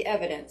weight of the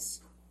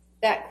evidence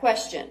that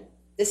question,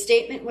 the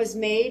statement was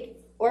made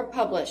or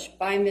published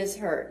by Ms.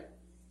 Heard?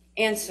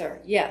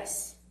 Answer,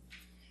 yes.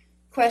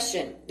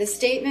 Question, the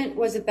statement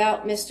was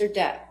about Mr.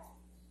 Depp?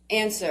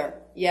 Answer,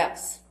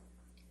 yes.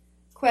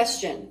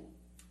 Question,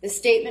 the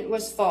statement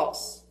was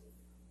false?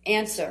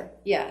 Answer,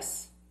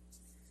 yes.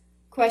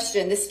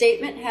 Question, the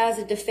statement has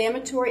a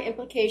defamatory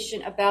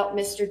implication about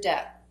Mr.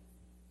 Depp?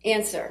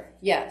 Answer,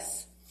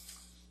 yes.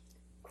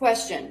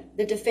 Question,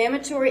 the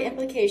defamatory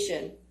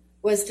implication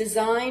was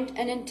designed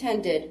and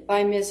intended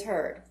by Ms.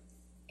 Heard?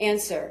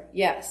 Answer,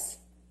 yes.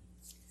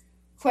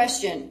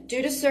 Question,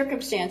 due to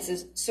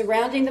circumstances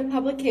surrounding the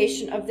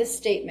publication of this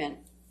statement,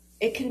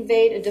 it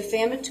conveyed a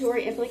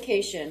defamatory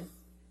implication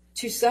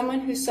to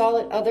someone who saw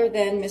it other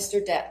than Mr.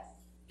 Depp?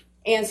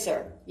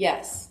 Answer,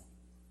 yes.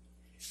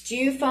 Do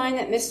you find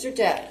that Mr.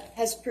 Depp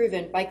has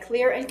proven by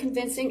clear and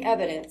convincing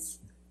evidence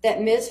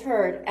that Ms.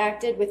 Heard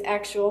acted with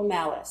actual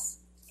malice?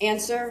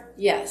 Answer,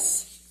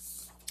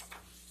 yes.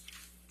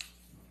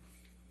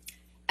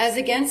 As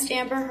against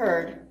Amber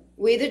Heard,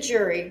 we, the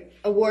jury,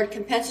 award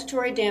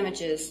compensatory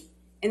damages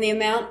in the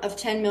amount of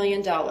 $10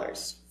 million.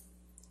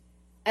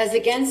 As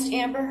against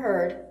Amber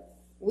Heard,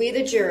 we,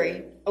 the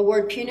jury,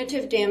 award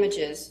punitive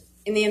damages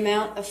in the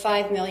amount of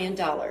 $5 million.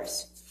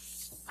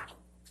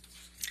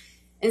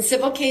 In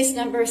civil case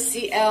number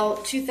CL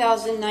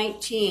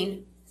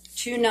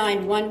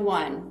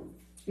 2019-2911,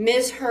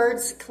 Ms.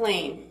 Heard's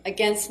claim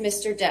against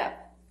Mr. Depp.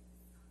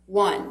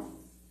 1.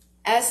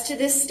 As to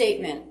this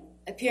statement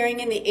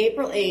appearing in the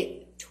April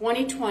 8,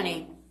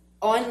 2020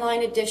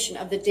 online edition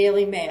of the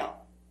Daily Mail,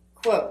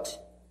 quote,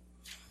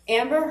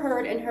 Amber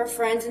Heard and her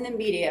friends in the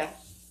media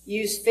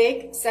used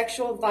fake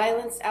sexual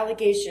violence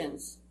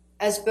allegations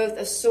as both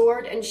a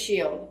sword and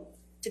shield,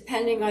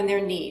 depending on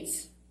their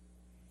needs.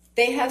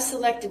 They have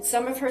selected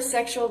some of her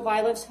sexual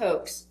violence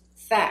hoax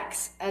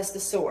facts as the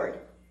sword,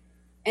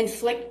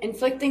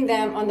 inflicting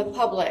them on the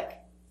public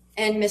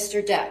and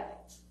Mr. Depp.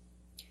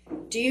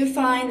 Do you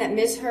find that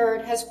Ms.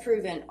 Heard has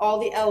proven all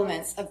the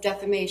elements of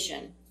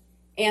defamation?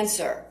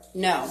 Answer,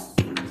 no.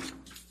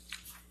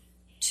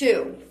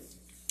 2.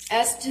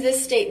 As to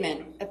this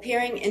statement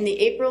appearing in the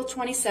April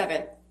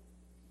 27,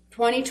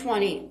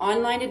 2020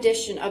 online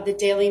edition of the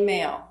Daily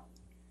Mail,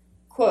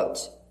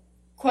 quote,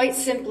 quite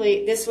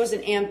simply, this was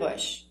an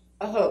ambush,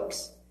 a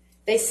hoax.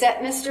 They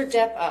set Mr.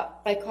 Depp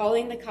up by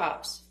calling the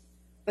cops,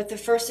 but the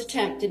first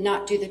attempt did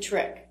not do the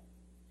trick.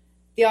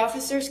 The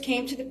officers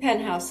came to the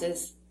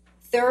penthouses,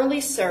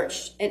 thoroughly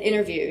searched and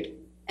interviewed,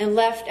 and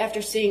left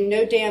after seeing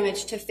no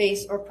damage to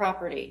face or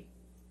property.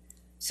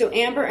 So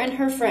Amber and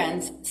her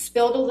friends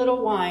spilled a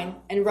little wine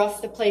and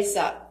roughed the place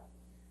up,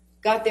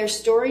 got their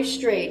story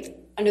straight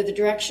under the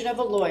direction of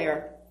a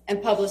lawyer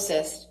and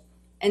publicist,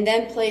 and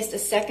then placed a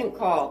second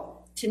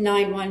call to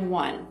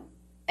 911,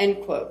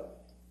 end quote.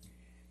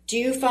 Do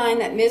you find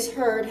that Ms.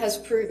 Heard has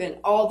proven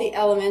all the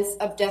elements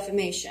of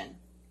defamation?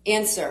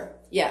 Answer,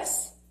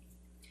 yes.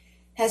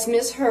 Has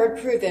Ms. Heard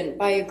proven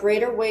by a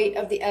greater weight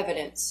of the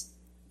evidence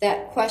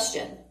that,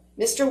 question,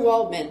 Mr.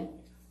 Waldman,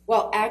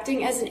 while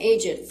acting as an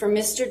agent for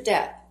Mr.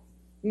 Depp,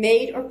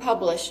 made or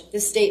published the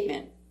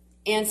statement?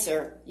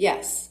 Answer,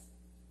 yes.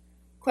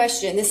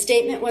 Question, the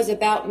statement was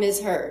about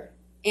Ms. Heard?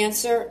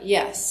 Answer,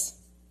 yes.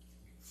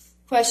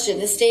 Question,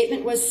 the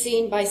statement was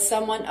seen by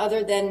someone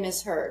other than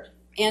Ms. Heard?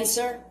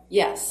 Answer,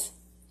 yes.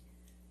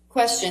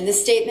 Question, the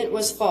statement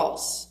was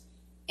false?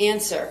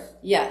 Answer,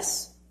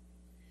 yes.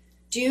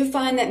 Do you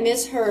find that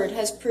Ms. Heard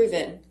has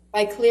proven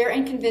by clear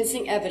and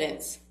convincing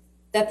evidence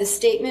that the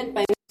statement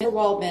by Mr.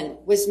 Waldman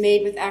was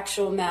made with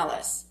actual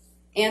malice?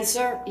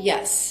 Answer,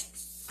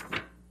 yes.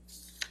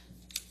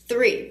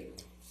 3.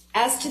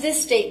 As to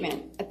this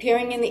statement,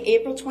 appearing in the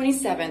April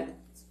 27,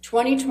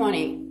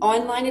 2020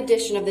 online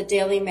edition of the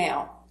Daily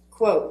Mail,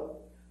 quote,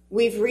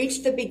 "We've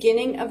reached the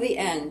beginning of the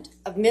end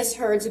of Miss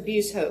Heard's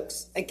abuse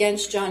hoax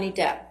against Johnny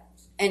Depp,"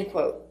 end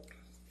quote.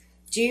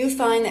 Do you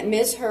find that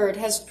Ms. Heard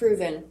has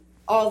proven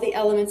all the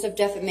elements of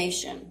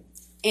defamation?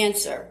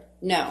 Answer,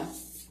 no.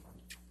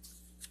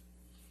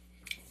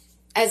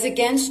 As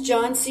against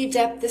John C.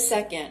 Depp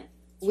II,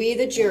 we,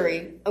 the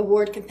jury,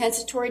 award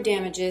compensatory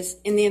damages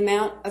in the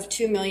amount of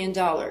 $2 million.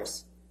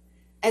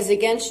 As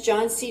against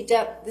John C.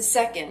 Depp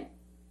II,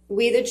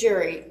 we, the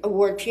jury,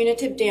 award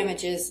punitive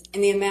damages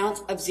in the amount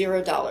of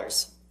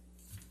 $0.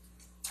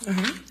 All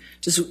right.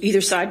 Does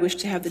either side wish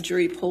to have the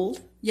jury polled?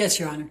 Yes,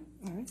 Your Honor.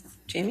 All right.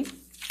 Jamie?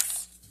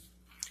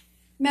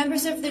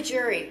 Members of the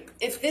jury,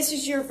 if this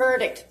is your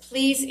verdict,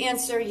 please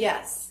answer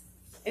yes.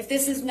 If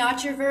this is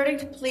not your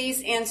verdict,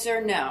 please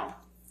answer no.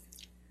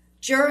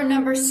 Juror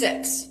number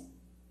 6.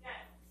 Yes.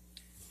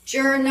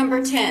 Juror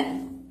number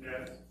 10.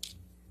 Yes.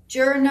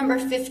 Juror number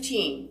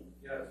 15.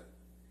 Yes.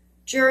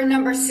 Juror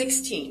number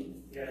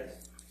 16.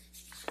 Yes.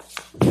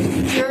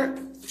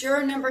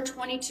 Juror number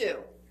 22.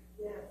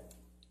 Yes.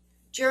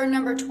 Juror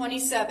number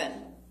 27.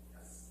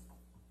 Yes.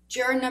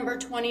 Juror number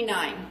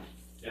 29.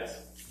 Yes.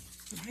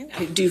 All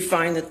right. I do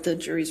find that the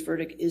jury's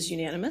verdict is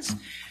unanimous.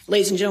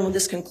 Ladies and gentlemen,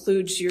 this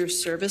concludes your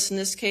service in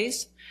this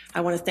case.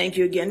 I want to thank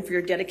you again for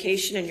your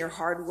dedication and your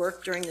hard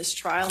work during this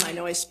trial. And I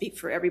know I speak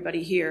for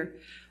everybody here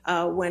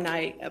when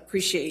I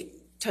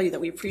tell you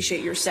that we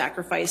appreciate your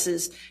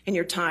sacrifices and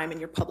your time and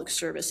your public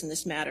service in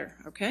this matter,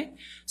 okay?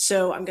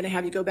 So I'm going to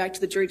have you go back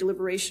to the jury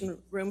deliberation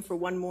room for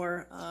one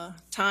more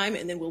time,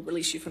 and then we'll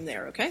release you from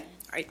there, okay?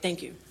 All right,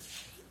 thank you.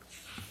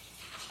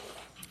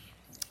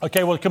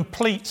 OK, well, a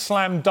complete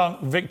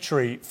slam-dunk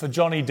victory for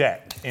Johnny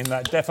Depp in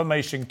that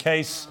defamation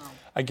case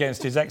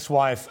against his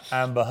ex-wife,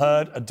 Amber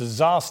Heard. A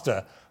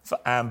disaster for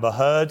Amber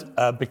Heard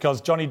because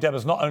Johnny Depp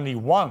has not only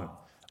won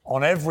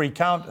on every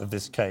count of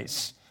this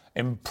case,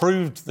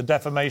 improved the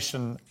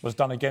defamation was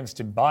done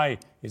against him by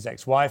his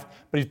ex-wife,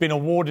 but he's been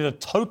awarded a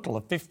total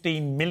of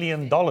 $15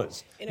 million,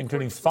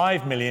 including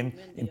 $5 million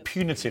in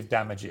punitive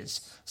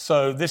damages.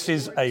 So this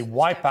is a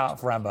wipeout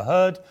for Amber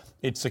Heard.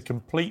 It's a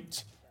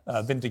complete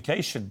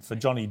vindication for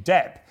Johnny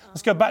Depp.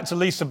 Let's go back to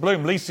Lisa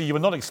Bloom. Lisa, you were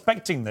not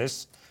expecting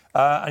this,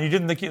 and you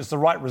didn't think it was the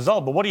right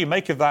result, but what do you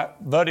make of that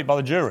verdict by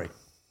the jury?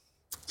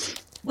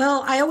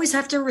 Well, I always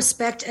have to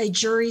respect a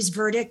jury's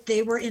verdict.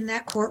 They were in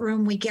that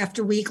courtroom week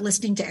after week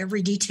listening to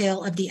every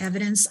detail of the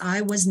evidence.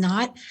 I was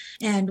not,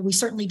 and we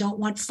certainly don't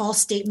want false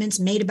statements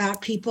made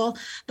about people.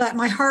 But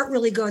my heart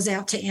really goes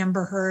out to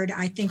Amber Heard.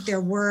 I think there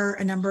were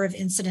a number of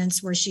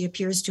incidents where she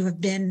appears to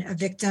have been a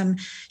victim.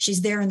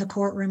 She's there in the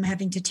courtroom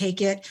having to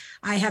take it.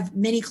 I have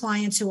many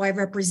clients who I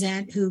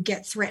represent who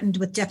get threatened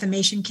with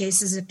defamation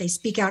cases if they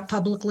speak out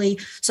publicly,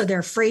 so they're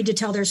afraid to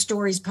tell their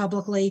stories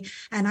publicly.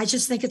 And I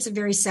just think it's a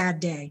very sad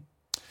day.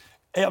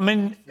 I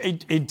mean,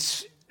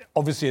 it's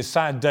obviously a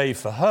sad day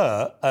for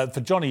her.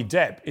 For Johnny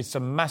Depp, it's a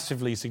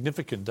massively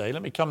significant day.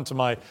 Let me come to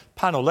my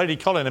panel. Lady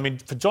Colin, I mean,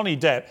 for Johnny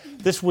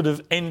Depp, this would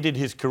have ended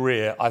his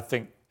career, I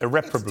think,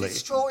 irreparably.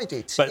 It's destroyed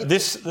it. But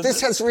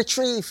this has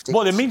retrieved it.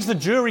 Well, it means the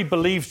jury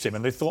believed him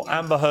and they thought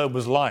Amber Heard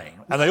was lying.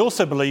 And they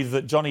also believed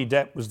that Johnny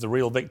Depp was the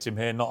real victim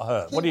here, not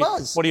her. What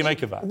do you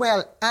make of that?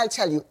 Well, I'll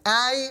tell you,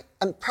 I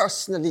am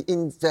personally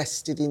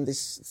invested in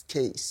this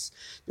case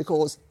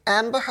because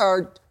Amber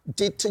Heard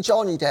did to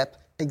Johnny Depp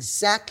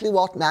exactly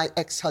what my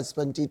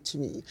ex-husband did to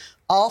me.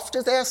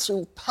 After they're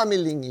through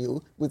pummeling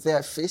you with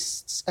their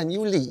fists and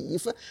you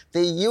leave,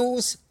 they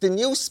use the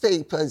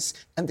newspapers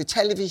and the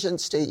television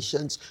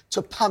stations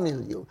to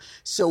pummel you.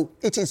 So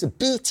it is a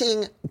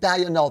beating by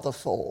another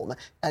form.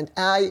 And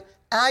I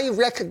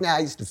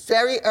recognised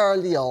very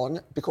early on,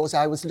 because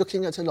I was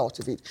looking at a lot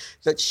of it,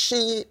 that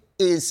she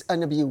is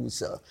an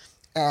abuser.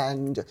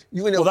 And,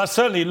 you know... Well,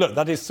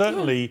 that is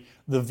certainly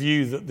the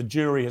view that the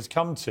jury has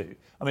come to.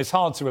 I mean, it's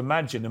hard to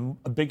imagine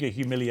a bigger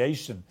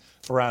humiliation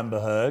for Amber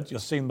Heard. You're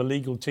seeing the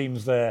legal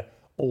teams there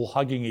all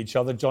hugging each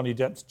other. Johnny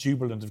Depp's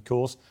jubilant, of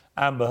course.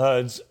 Amber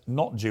Heard's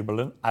not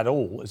jubilant at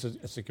all.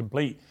 It's a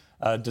complete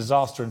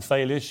disaster and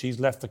failure. She's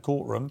left the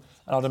courtroom,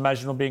 and I'd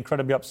imagine will be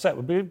incredibly upset.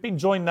 We've been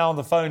joined now on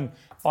the phone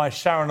by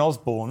Sharon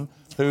Osbourne,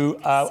 who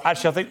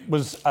actually I think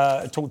was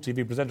a Talk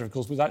TV presenter, of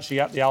course, was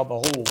actually at the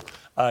Albert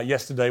Hall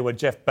yesterday where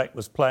Jeff Beck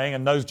was playing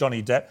and knows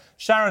Johnny Depp.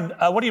 Sharon,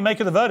 what do you make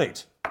of the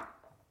verdict?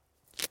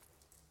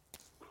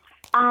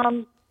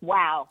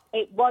 Wow.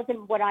 It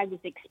wasn't what I was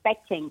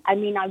expecting. I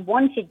mean, I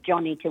wanted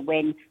Johnny to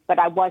win, but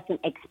I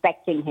wasn't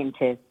expecting him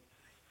to.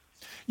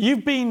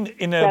 You've been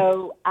in a...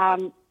 So,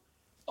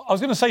 I was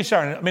going to say,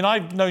 Sharon, I mean,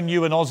 I've known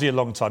you and Ozzy a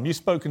long time. You've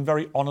spoken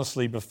very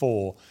honestly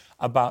before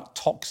about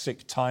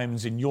toxic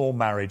times in your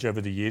marriage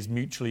over the years,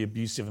 mutually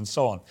abusive and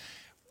so on.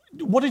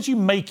 What did you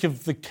make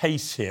of the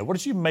case here? What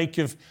did you make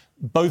of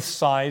both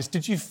sides?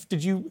 Did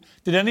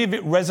any of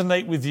it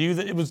resonate with you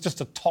that it was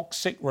just a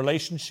toxic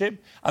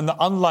relationship and that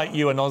unlike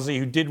you and Ozzy,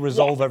 who did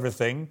resolve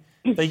everything,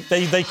 they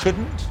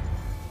couldn't?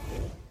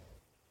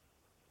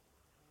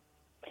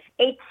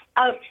 It's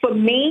for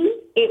me,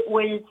 it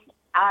was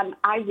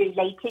I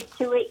related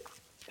to it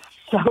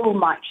so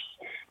much.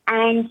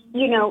 And,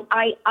 you know,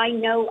 I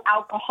know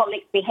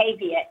alcoholic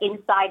behavior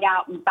inside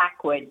out and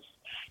backwards.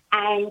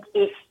 And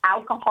it's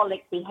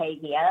alcoholic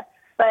behavior.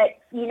 But,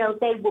 you know,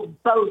 they were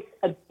both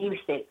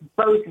abusive,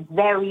 both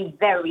very,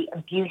 very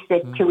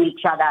abusive to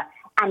each other.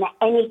 And at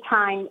any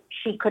time,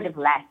 she could have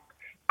left.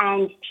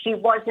 And she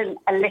wasn't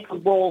a little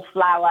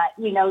wallflower.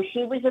 You know,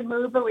 she was a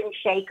mover and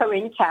shaker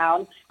in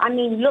town. I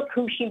mean, look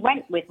who she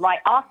went with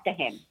right after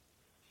him.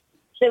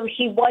 So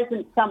she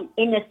wasn't some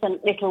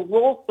innocent little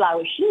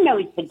wallflower. She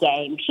knows the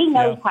game. She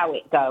knows how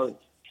it goes.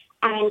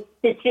 And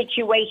the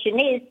situation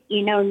is,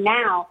 you know,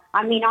 now,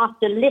 I mean,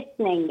 after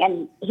listening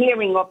and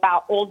hearing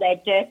about all their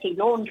dirty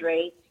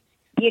laundry,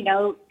 you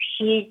know,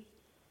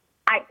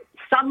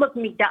 some of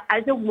me,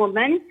 as a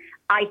woman,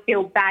 I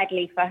feel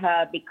badly for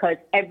her because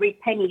every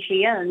penny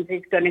she earns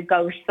is going to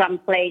go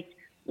someplace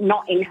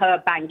not in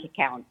her bank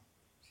account.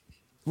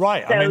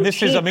 Right. So I mean,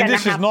 this is not an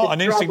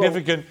struggle.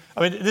 insignificant.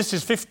 I mean, this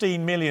is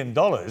 $15 million.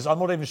 I'm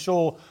not even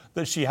sure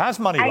that she has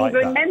money like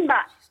that. And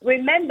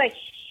remember,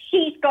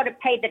 she's got to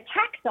pay the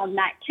tax on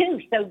that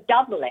too. So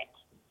double it.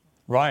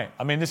 Right.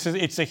 I mean,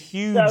 it's a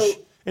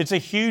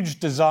huge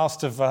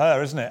disaster for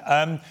her, isn't it?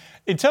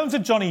 In terms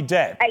of Johnny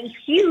Depp, a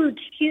huge.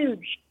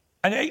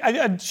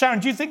 And Sharon,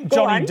 do you think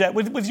Johnny Depp,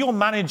 with your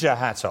manager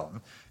hat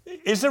on,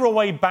 is there a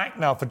way back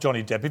now for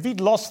Johnny Depp? If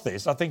he'd lost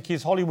this, I think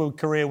his Hollywood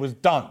career was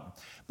done.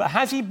 But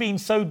has he been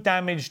so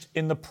damaged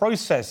in the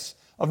process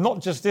of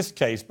not just this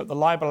case, but the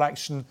libel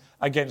action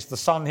against the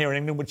Sun here in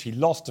England, which he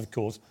lost, of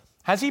course?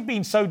 Has he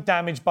been so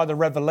damaged by the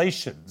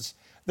revelations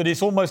that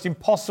it's almost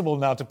impossible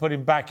now to put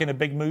him back in a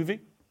big movie?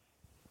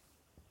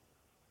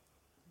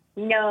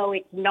 No,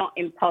 it's not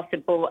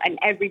impossible. And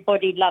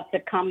everybody loves a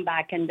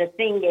comeback. And the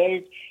thing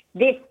is,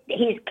 his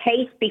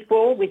case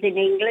before was in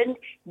England.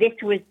 This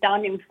was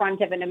done in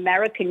front of an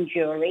American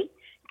jury.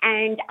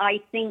 And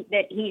I think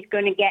that he's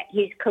going to get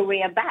his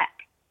career back.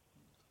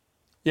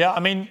 Yeah,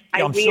 I mean,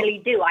 I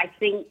really do. I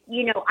think,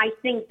 I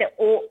think that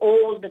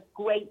all the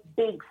great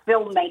big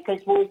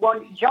filmmakers will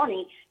want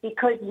Johnny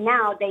because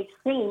now they've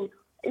seen,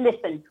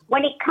 listen,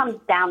 when it comes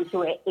down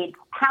to it, it's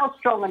how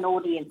strong an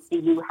audience do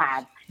you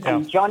have? Yeah.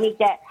 And Johnny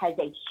Depp has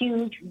a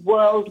huge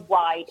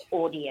worldwide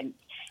audience.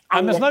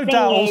 And there's no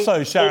doubt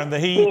also, Sharon, that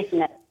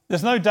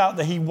there's no doubt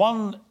that he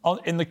won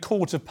in the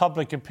court of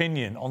public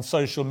opinion on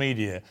social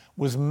media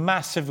was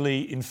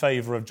massively in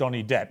favour of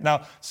Johnny Depp.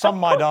 Now, some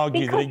might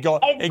argue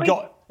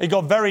that it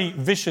got very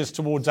vicious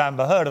towards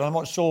Amber Heard, and I'm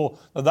not sure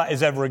that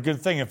is ever a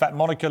good thing. In fact,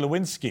 Monica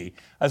Lewinsky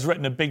has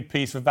written a big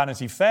piece for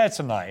Vanity Fair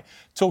tonight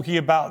talking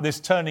about this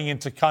turning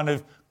into kind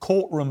of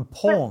courtroom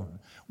porn,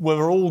 where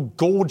we're all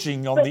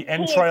gorging on the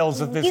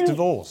entrails of this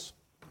divorce.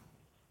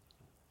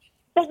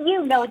 But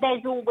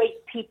there's always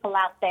people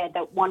out there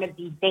that want to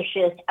be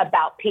vicious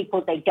about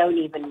people they don't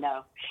even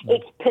know.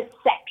 It's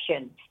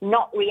perception,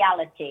 not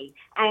reality.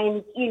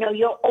 And,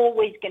 you're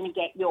always going to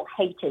get your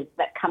haters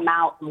that come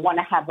out and want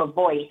to have a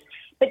voice.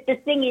 But the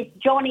thing is,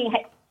 Johnny,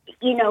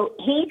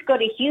 he's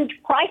got a huge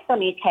price on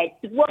his head.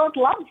 The world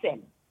loves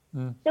him.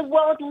 The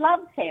world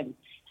loves him.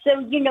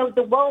 So,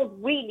 the world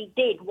really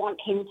did want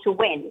him to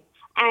win.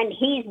 And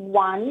he's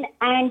won,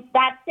 and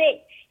that's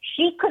it.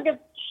 She could have,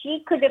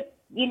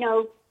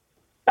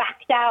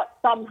 backed out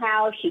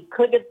somehow. She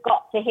could have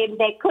got to him.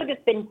 There could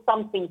have been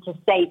something to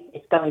save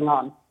this going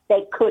on.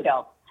 They could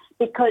have.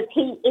 Because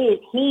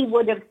she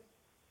wouldn't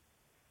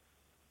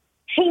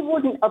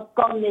have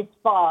gone this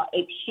far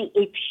if she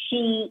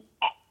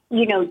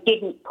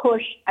didn't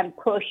push and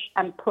push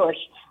and push.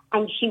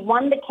 And she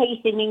won the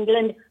case in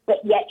England,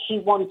 but yet she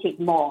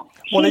wanted more.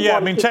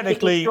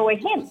 Technically, to destroy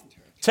him.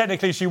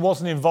 Technically, she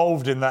wasn't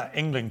involved in that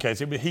England case.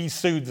 He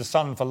sued the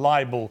Sun for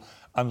libel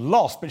and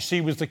lost, but she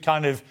was the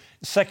kind of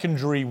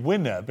secondary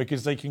winner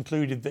because they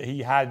concluded that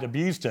he had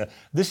abused her.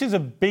 This is a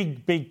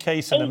big, big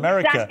case in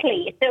America.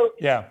 Exactly. So,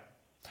 yeah.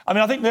 I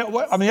mean,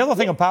 the other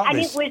thing about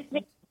this... I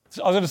was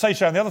going to say,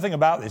 Sharon, the other thing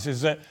about this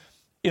is that,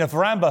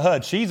 for Amber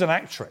Heard, she's an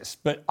actress,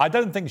 but I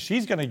don't think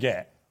she's going to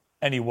get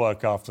any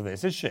work after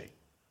this, is she?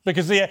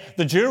 Because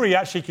the jury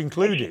actually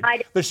concluded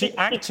that she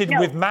acted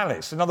with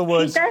malice. In other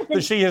words,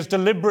 that she has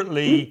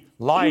deliberately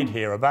lied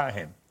here about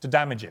him to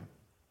damage him.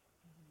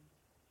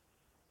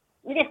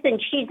 Listen,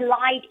 she's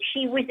lied.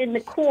 She was in the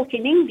court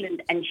in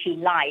England and she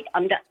lied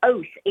under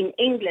oath in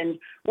England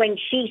when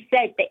she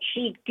said that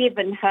she'd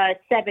given her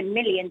 $7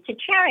 million to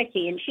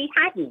charity and she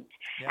hadn't.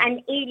 Yeah.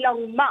 And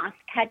Elon Musk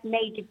had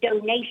made a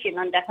donation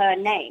under her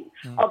name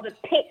of a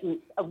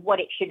pittance of what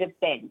it should have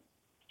been.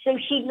 So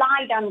she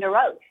lied under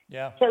oath.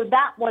 Yeah. So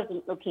that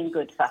wasn't looking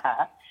good for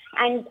her.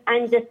 And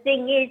the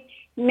thing is,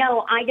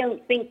 no, I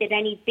don't think that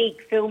any big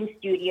film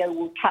studio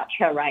will touch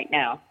her right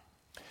now.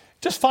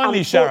 Just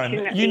finally,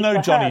 Sharon, you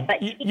know Johnny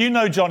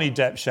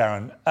Depp,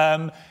 Sharon.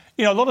 A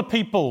lot of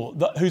people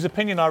whose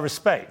opinion I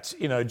respect,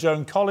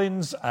 Joan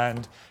Collins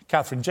and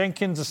Catherine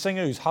Jenkins, a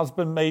singer whose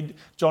husband made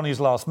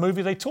Johnny's last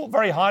movie, they talk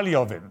very highly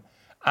of him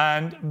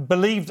and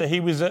believe that he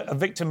was a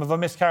victim of a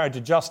miscarriage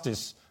of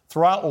justice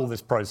throughout all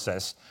this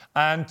process.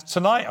 And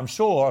tonight, I'm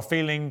sure, are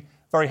feeling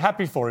very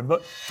happy for him.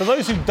 But for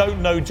those who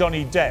don't know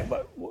Johnny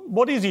Depp,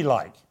 what is he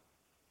like?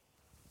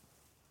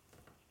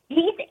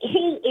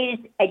 He is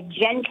a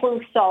gentle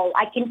soul.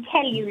 I can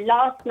tell you,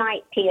 last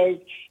night, Piers,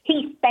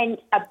 he spent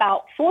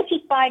about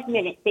 45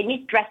 minutes in his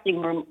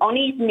dressing room on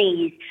his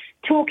knees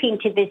talking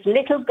to this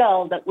little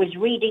girl that was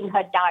reading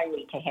her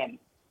diary to him.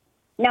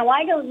 Now,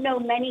 I don't know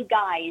many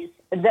guys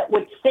that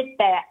would sit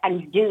there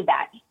and do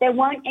that. There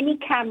weren't any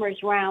cameras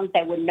around.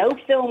 There were no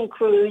film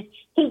crews.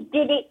 He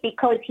did it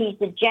because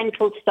he's a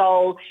gentle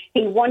soul.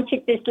 He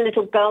wanted this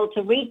little girl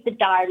to read the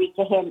diary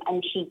to him,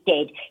 and she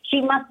did.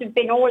 She must have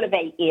been all of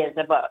 8 years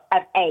of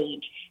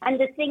age. And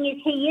the thing is,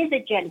 he is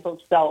a gentle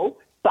soul,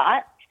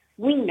 but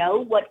we know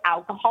what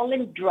alcohol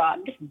and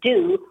drugs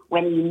do.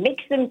 When you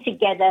mix them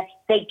together,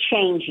 they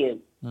change you.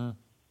 Mm.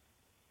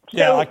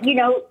 So,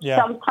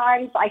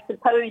 sometimes I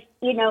suppose,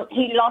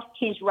 he lost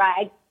his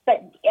rag,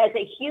 but as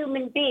a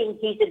human being,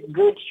 he's a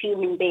good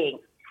human being.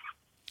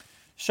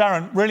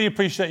 Sharon, really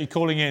appreciate you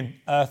calling in.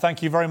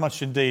 Thank you very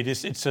much indeed.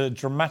 It's a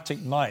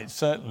dramatic night,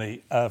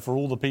 certainly, for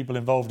all the people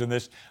involved in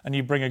this, and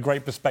you bring a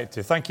great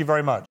perspective. Thank you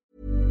very much.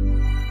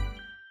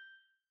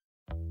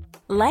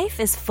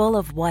 Life is full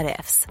of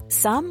what-ifs.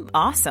 Some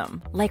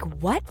awesome, like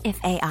what if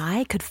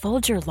AI could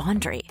fold your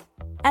laundry?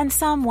 And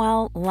some,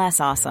 well, less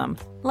awesome.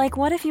 Like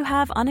what if you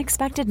have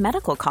unexpected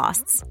medical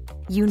costs?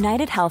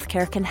 United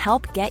Healthcare can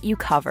help get you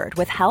covered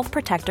with Health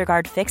Protector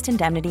Guard fixed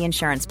indemnity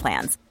insurance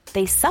plans.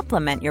 They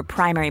supplement your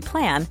primary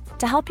plan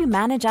to help you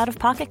manage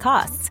out-of-pocket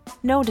costs.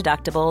 No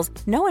deductibles,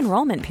 no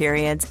enrollment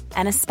periods,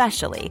 and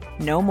especially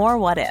no more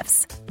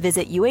what-ifs.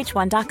 Visit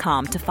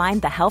uh1.com to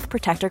find the Health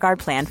Protector Guard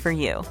plan for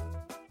you.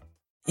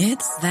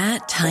 It's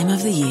that time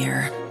of the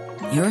year.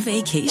 Your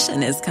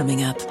vacation is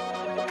coming up.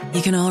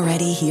 You can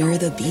already hear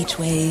the beach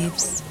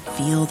waves,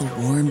 feel the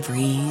warm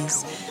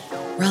breeze,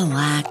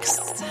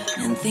 relax,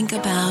 and think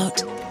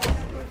about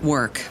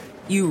work.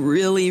 You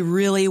really,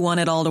 really want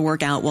it all to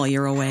work out while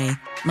you're away.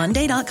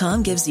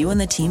 Monday.com gives you and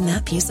the team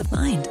that peace of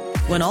mind.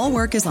 When all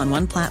work is on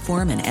one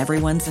platform and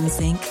everyone's in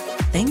sync,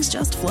 things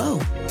just flow.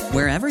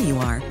 Wherever you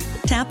are,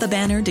 tap the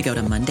banner to go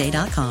to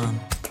Monday.com.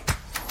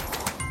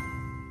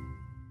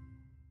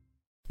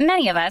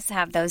 Many of us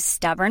have those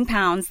stubborn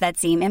pounds that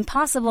seem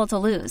impossible to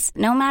lose,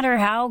 no matter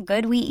how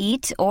good we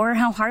eat or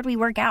how hard we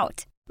work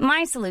out.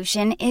 My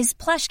solution is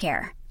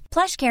PlushCare.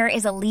 PlushCare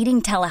is a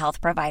leading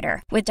telehealth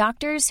provider with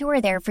doctors who are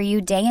there for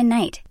you day and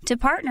night to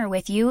partner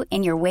with you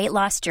in your weight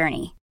loss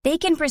journey. They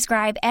can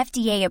prescribe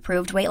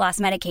FDA-approved weight loss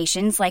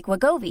medications like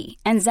Wegovy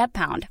and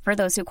Zepbound for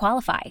those who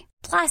qualify.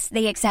 Plus,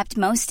 they accept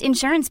most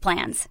insurance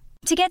plans.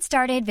 To get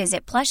started,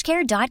 visit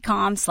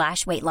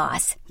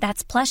plushcare.com/weightloss.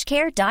 That's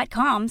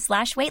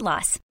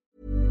plushcare.com/weightloss.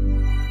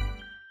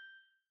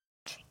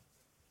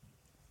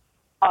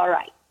 All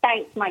right.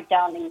 Thanks, my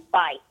darling.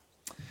 Bye.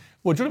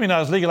 Well, joining me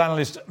now is legal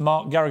analyst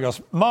Mark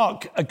Garagos.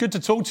 Mark, good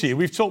to talk to you.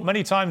 We've talked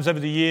many times over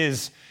the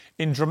years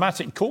in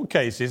dramatic court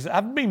cases. There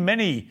haven't been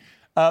many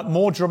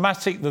more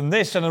dramatic than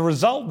this, and a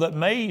result that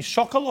may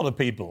shock a lot of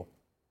people.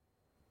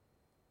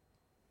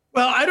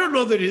 Well, I don't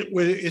know that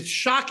it's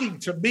shocking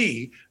to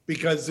me,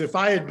 because if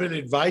I had been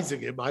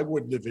advising him, I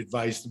wouldn't have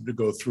advised him to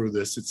go through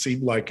this. It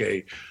seemed like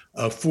a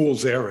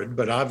fool's errand,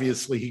 but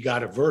obviously he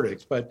got a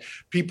verdict. But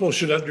people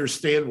should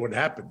understand what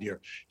happened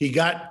here. He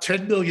got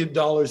 $10 million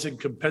in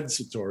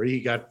compensatory. He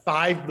got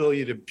 $5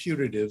 million in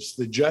punitives.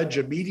 The judge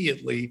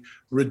immediately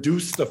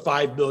reduced the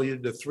 $5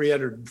 million to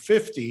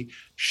 $350.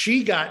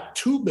 She got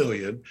 $2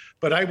 million.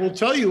 But I will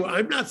tell you,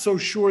 I'm not so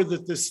sure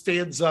that this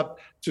stands up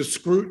to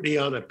scrutiny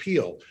on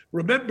appeal.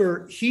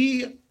 Remember,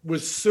 he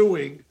was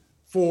suing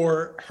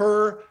for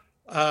her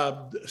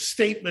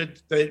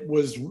statement that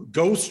was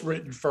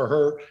ghostwritten for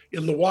her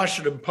in the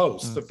Washington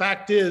Post. The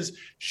fact is,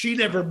 she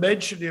never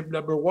mentioned him,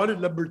 number one.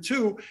 And number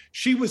two,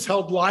 she was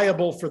held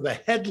liable for the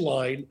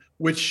headline,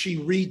 which she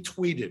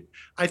retweeted.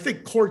 I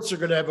think courts are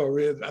going to have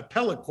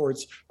appellate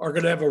courts are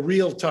going to have a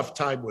real tough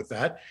time with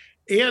that.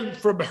 And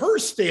from her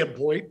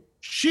standpoint,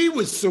 she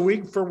was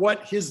suing for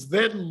what his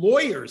then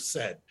lawyer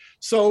said.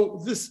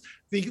 So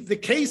the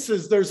case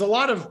is, there's a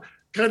lot of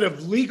kind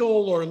of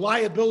legal or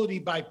liability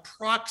by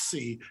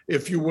proxy,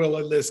 if you will,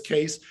 in this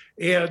case.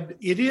 And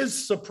it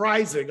is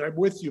surprising. I'm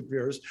with you,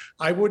 Piers.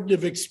 I wouldn't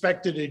have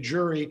expected a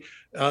jury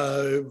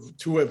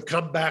to have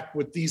come back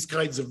with these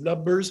kinds of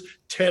numbers,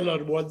 10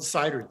 on one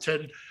side or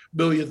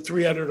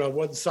 10,300,000 on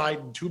one side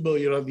and 2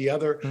 million on the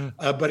other.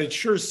 But it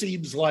sure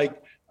seems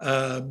like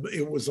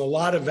it was a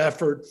lot of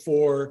effort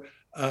for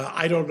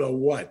I don't know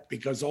what,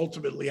 because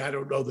ultimately I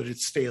don't know that it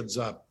stands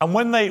up. And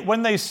when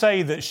they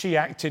say that she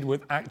acted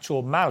with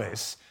actual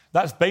malice,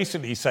 that's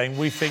basically saying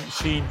we think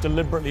she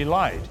deliberately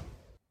lied.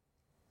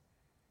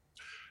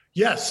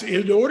 Yes,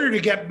 in order to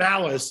get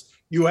malice,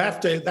 you have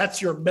to, that's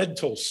your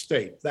mental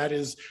state. That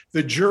is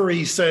the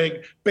jury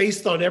saying,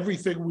 based on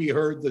everything we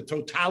heard, the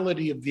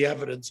totality of the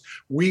evidence,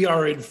 we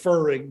are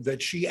inferring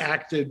that she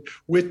acted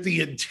with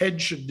the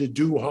intention to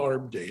do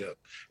harm to him.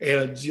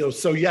 And,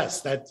 so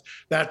yes,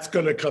 that's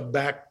going to come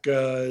back,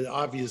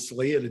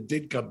 obviously, and it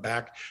did come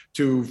back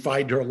to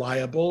find her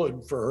liable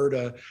and for her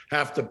to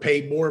have to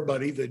pay more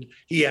money than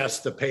he has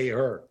to pay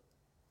her.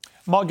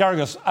 Mark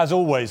Garagos, as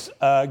always,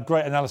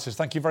 great analysis.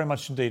 Thank you very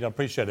much indeed. I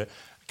appreciate it.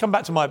 Come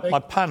back to my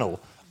panel.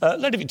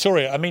 Lady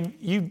Victoria, I mean,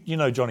 you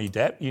know Johnny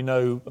Depp. You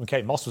know, and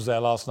Kate Moss was there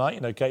last night.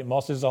 You know, Kate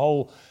Moss. There's a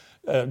whole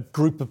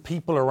group of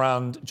people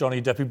around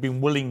Johnny Depp who've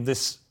been willing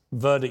this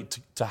verdict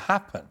to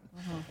happen.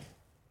 Mm-hmm.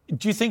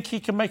 Do you think he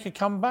can make a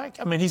comeback?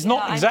 I mean, he's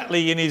not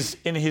exactly in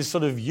his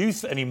sort of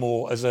youth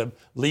anymore as a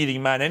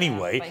leading man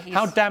anyway.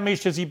 How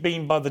damaged has he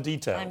been by the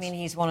details? I mean,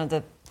 he's one of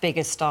the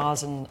biggest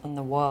stars in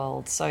the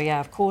world. So, yeah,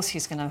 of course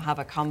he's going to have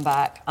a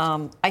comeback.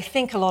 I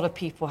think a lot of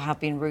people have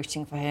been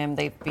rooting for him.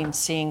 They've been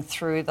seeing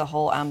through the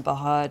whole Amber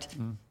Heard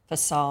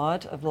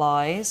facade of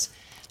lies.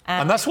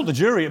 And that's what the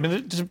jury, I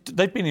mean,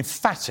 they've been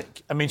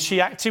emphatic. I mean, she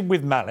acted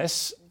with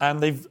malice and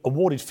they've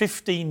awarded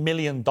 $15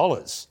 million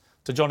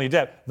to Johnny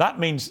Depp. That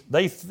means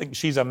they think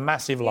she's a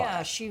massive liar.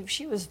 Yeah,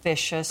 she was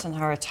vicious in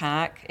her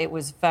attack. It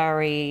was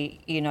very,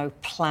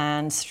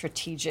 planned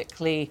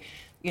strategically.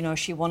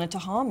 She wanted to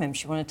harm him.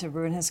 She wanted to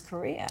ruin his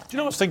career. Do you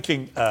know what I was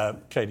thinking,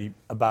 Katie,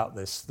 about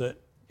this? That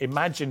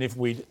imagine if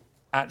we'd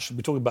actually, we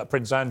were talking about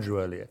Prince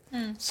Andrew earlier,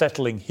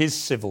 settling his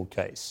civil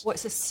case. Well,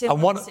 it's a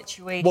similar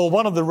situation. Well,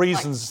 one of the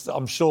reasons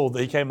I'm sure that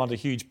he came under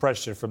huge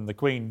pressure from the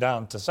Queen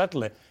down to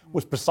settle it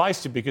was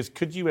precisely because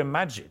could you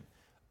imagine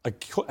a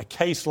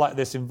case like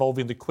this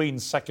involving the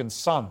Queen's second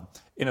son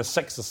in a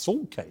sex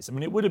assault case? I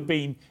mean, it would have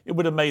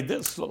made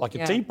this look like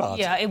a tea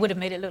party. Yeah, it would have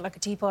made it look like a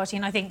tea party,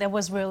 and I think there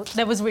was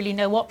really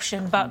no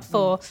option but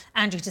for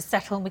Andrew to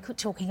settle. And we could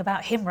talking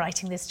about him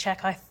writing this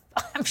cheque.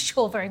 I'm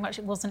sure very much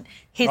it wasn't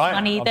his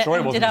money that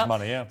ended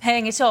up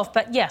paying it off.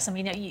 But yes, I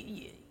mean,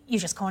 you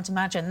just can't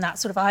imagine that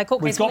sort of a high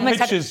court case. We've got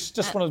pictures,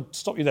 just want to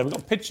stop you there, we've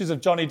got pictures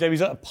of Johnny Depp.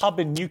 He's at a pub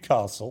in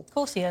Newcastle. Of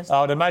course he is. I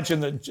would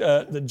imagine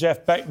that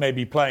Jeff Beck may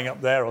be playing up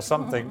there or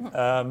something.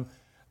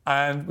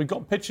 And we've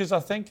got pictures, I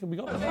think. Have we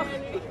got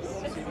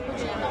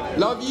them?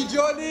 Love you,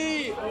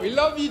 Johnny. We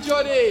love you,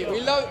 Johnny.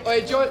 We love...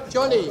 Hey,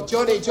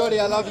 Johnny,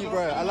 I love you,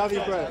 bro. I love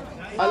you, bro.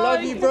 I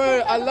love you, bro.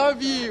 I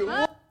love you.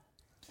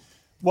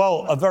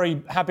 Well, a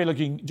very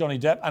happy-looking Johnny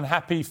Depp and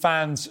happy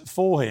fans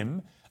for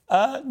him.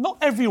 Not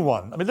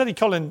everyone. I mean, Lady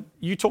Colin,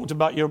 you talked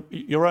about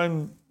your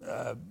own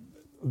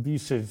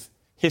abusive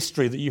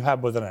history that you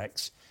had with an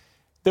ex.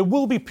 There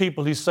will be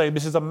people who say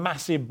this is a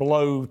massive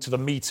blow to the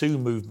Me Too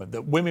movement,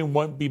 that women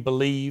won't be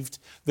believed,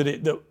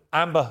 that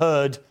Amber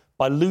Heard,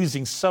 by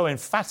losing so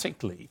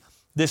emphatically,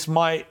 this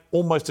might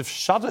almost have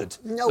shuttered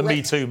the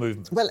Me Too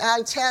movement. Well,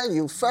 I'll tell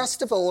you,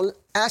 first of all,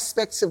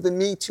 aspects of the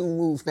Me Too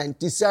movement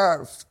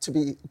deserve to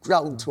be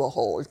ground to a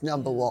halt,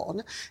 number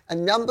one.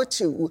 And number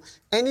two,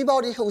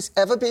 anybody who's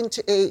ever been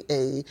to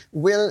AA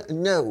will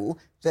know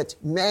that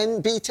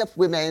men beat up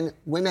women,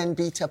 women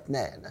beat up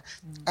men.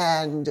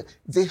 And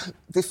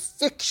the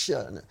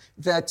fiction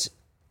that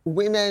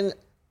women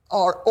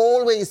are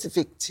always the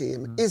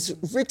victim is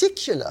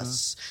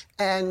ridiculous.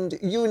 And,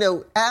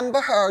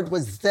 Amber Heard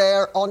was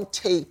there on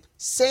tape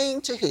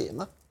saying to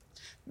him,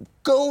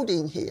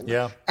 goading him,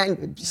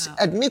 and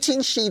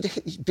admitting she'd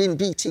been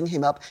beating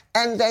him up,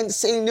 and then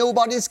saying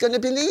nobody's going to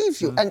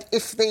believe you. And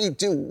if they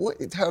do,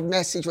 her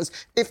message was,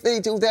 if they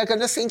do, they're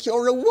going to think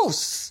you're a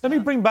wuss. Let me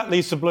bring back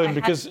Lisa Bloom,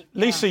 because,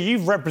 Lisa,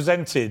 you've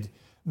represented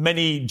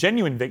many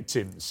genuine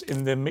victims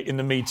in the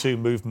Me Too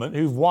movement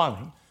who've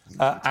won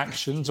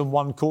actions and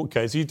won court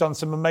cases. You've done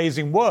some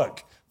amazing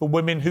work for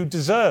women who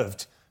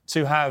deserved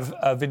to have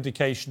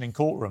vindication in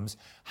courtrooms.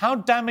 How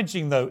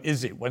damaging, though,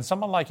 is it when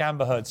someone like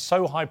Amber Heard,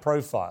 so high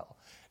profile,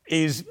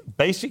 is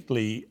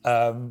basically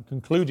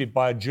concluded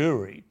by a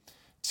jury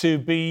to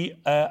be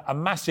a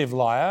massive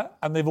liar,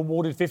 and they've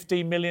awarded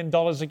 $15 million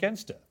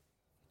against her?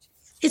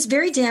 It's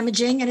very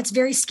damaging, and it's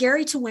very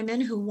scary to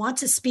women who want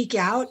to speak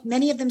out.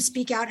 Many of them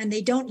speak out and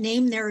they don't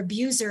name their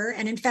abuser.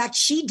 And in fact,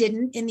 she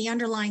didn't in the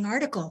underlying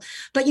article.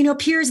 But,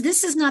 Piers,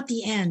 this is not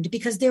the end,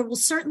 because there will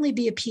certainly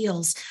be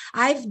appeals.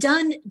 I've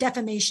done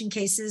defamation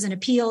cases and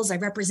appeals. I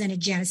represented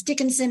Janice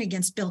Dickinson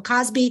against Bill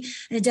Cosby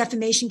in a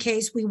defamation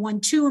case. We won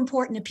 2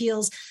 important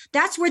appeals.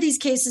 That's where these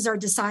cases are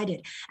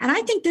decided. And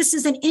I think this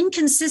is an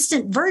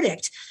inconsistent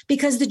verdict,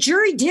 because the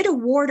jury did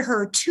award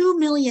her $2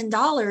 million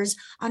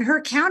on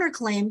her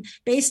counterclaim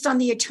based on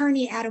the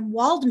attorney Adam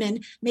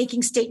Waldman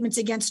making statements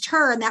against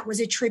her, and that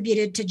was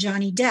attributed to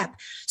Johnny Depp.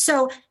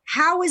 So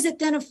how is it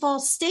then a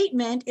false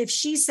statement if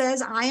she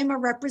says, I am a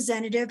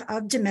representative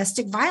of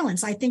domestic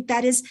violence? I think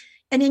that is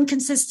an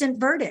inconsistent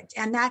verdict,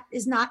 and that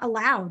is not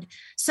allowed.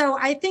 So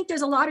I think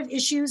there's a lot of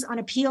issues on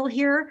appeal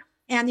here,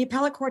 and the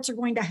appellate courts are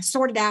going to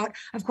sort it out.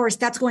 Of course,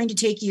 that's going to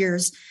take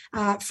years.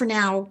 For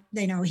now,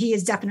 he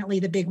is definitely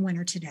the big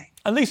winner today.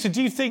 And Lisa,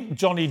 do you think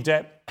Johnny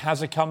Depp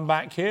has a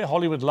comeback here?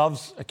 Hollywood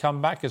loves a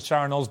comeback, as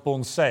Sharon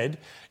Osbourne said.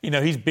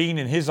 He's been,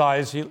 in his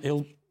eyes,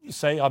 he'll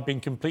say, I've been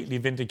completely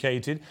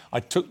vindicated. I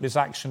took this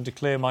action to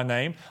clear my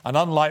name. And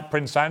unlike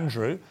Prince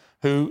Andrew,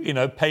 who,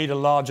 paid a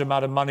large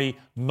amount of money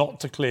not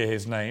to clear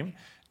his name,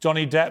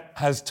 Johnny Depp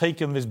has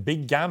taken this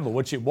big gamble,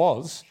 which it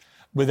was,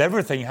 with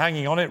everything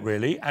hanging on it,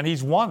 really, and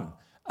he's won.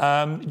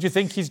 Do you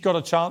think he's got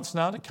a chance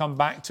now to come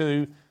back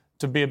to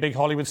be a big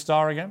Hollywood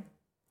star again?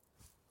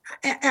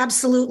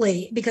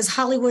 Absolutely, because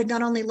Hollywood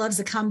not only loves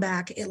a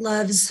comeback, it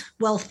loves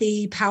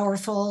wealthy,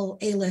 powerful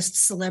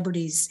A-list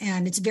celebrities,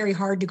 and it's very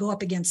hard to go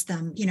up against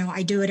them. You know,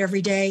 I do it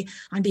every day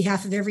on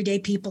behalf of everyday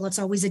people. It's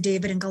always a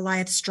David and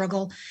Goliath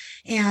struggle,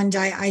 and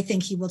I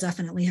think he will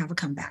definitely have a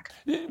comeback.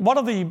 One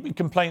of the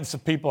complaints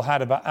that people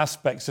had about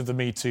aspects of the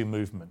Me Too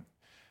movement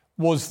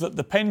was that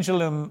the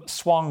pendulum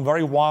swung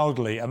very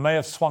wildly and may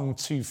have swung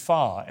too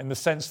far, in the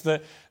sense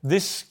that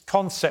this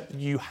concept,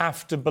 you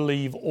have to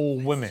believe all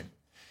women.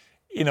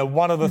 You know,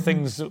 one of the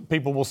things that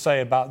people will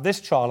say about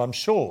this trial, I'm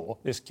sure,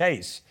 this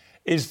case,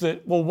 is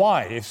that, well,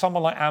 why? If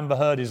someone like Amber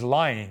Heard is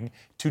lying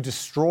to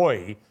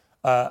destroy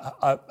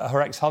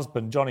her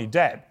ex-husband, Johnny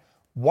Depp,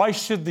 why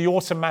should the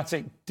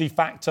automatic de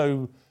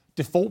facto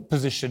default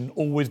position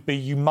always be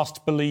you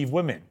must believe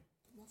women?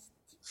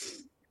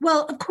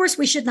 Well, of course,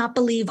 we should not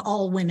believe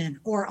all women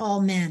or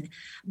all men,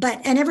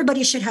 and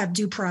everybody should have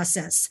due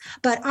process.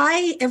 But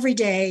I, every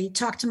day,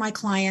 talk to my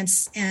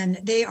clients, and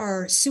they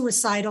are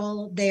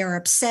suicidal, they are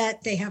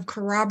upset, they have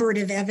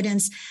corroborative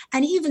evidence.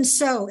 And even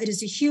so, it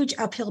is a huge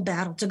uphill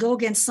battle to go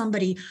against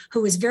somebody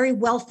who is very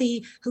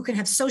wealthy, who can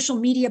have social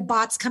media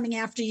bots coming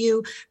after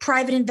you,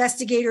 private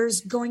investigators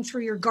going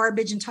through your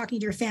garbage and talking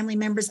to your family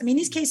members. I mean,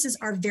 these cases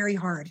are very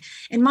hard.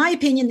 In my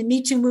opinion, the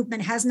Me Too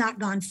movement has not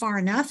gone far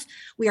enough.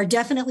 We are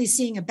definitely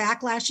seeing a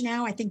backlash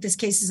now. I think this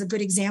case is a good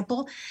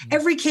example.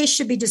 Every case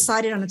should be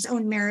decided on its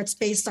own merits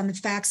based on the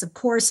facts, of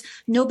course.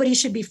 Nobody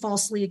should be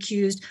falsely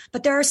accused,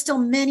 but there are still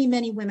many,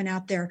 many women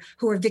out there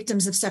who are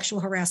victims of sexual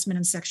harassment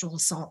and sexual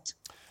assault.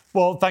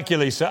 Well, thank you,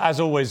 Lisa.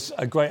 As always,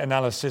 a great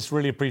analysis.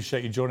 Really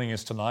appreciate you joining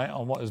us tonight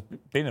on what has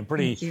been a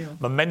pretty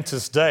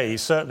momentous day,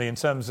 certainly in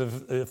terms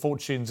of the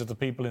fortunes of the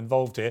people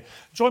involved here.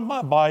 Joined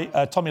by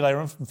Tommy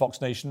Lehrer from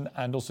Fox Nation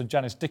and also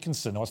Janice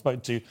Dickinson, who I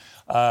spoke to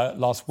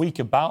last week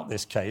about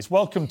this case.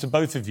 Welcome to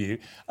both of you.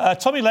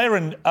 Tommy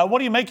Lehrer, what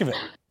do you make of it?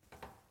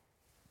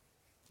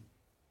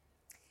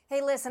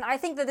 Hey, listen, I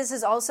think that this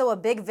is also a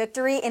big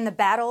victory in the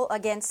battle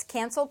against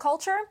cancel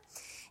culture.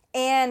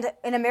 And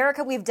in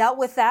America, we've dealt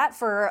with that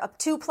for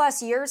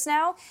 2+ years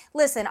now.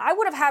 Listen, I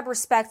would have had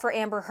respect for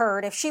Amber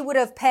Heard if she would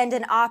have penned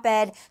an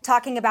op-ed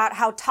talking about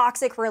how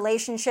toxic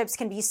relationships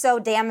can be so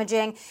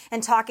damaging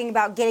and talking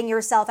about getting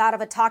yourself out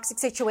of a toxic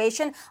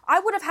situation. I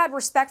would have had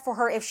respect for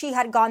her if she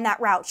had gone that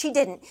route. She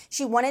didn't.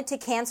 She wanted to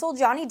cancel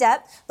Johnny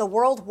Depp. The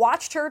world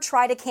watched her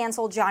try to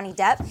cancel Johnny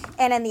Depp.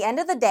 And in the end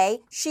of the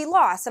day, she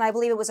lost. And I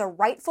believe it was a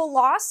rightful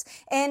loss.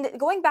 And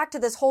going back to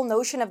this whole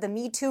notion of the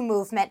Me Too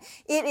movement,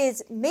 it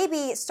is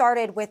maybe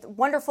started with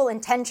wonderful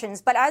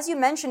intentions, but as you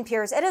mentioned,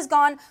 Piers, it has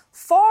gone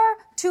far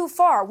too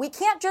far. We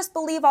can't just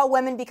believe all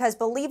women because,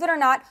 believe it or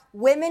not,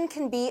 women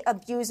can be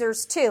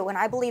abusers too, and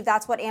I believe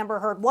that's what Amber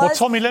Heard was. Well,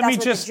 Tommy, let me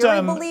just... the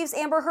jury believes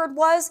Amber Heard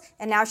was,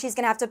 and now she's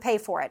going to have to pay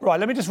for it. Right,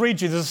 let me just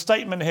read you. There's a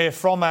statement here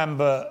from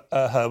Amber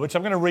Heard, which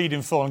I'm going to read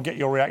in full and get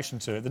your reaction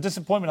to it. The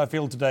disappointment I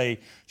feel today,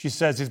 she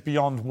says, is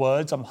beyond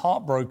words. I'm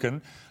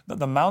heartbroken that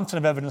the mountain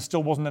of evidence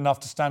still wasn't enough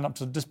to stand up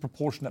to the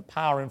disproportionate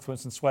power,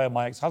 influence and sway of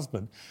my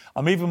ex-husband.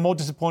 I'm even more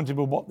disappointed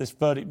with what this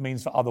verdict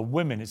means for other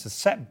women. It's a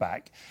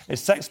setback. It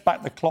sets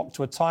back the clock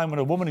to a time when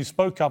a woman who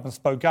spoke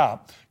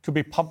up could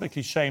be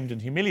publicly shamed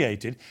and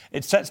humiliated.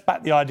 It sets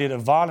back the idea that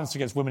violence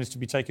against women is to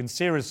be taken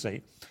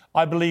seriously.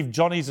 I believe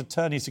Johnny's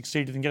attorney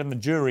succeeded in getting the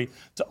jury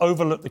to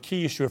overlook the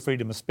key issue of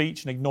freedom of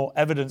speech and ignore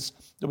evidence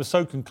that was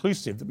so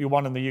conclusive that we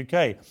won in the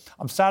UK.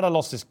 I'm sad I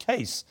lost this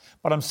case,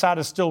 but I'm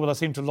sadder still that I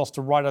seem to have lost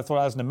a right I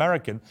thought as an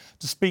American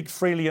to speak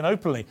freely and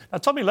openly. Now,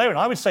 Tommy Lehrer,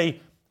 I would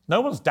say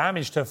no one's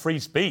damaged her free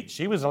speech.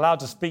 She was allowed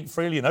to speak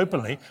freely and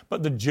openly,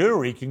 but the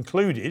jury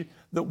concluded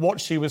that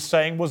what she was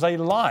saying was a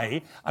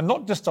lie, and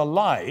not just a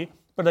lie,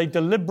 but a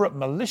deliberate,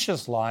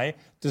 malicious lie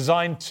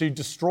designed to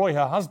destroy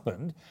her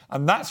husband.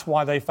 And that's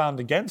why they found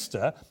against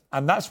her.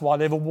 And that's why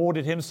they've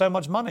awarded him so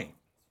much money.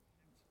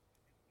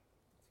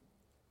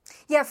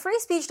 Yeah, free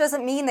speech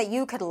doesn't mean that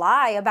you could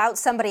lie about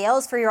somebody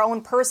else for your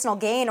own personal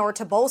gain or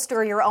to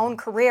bolster your own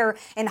career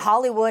in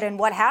Hollywood and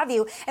what have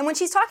you. And when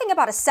she's talking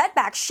about a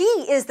setback, she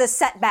is the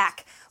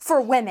setback for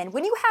women.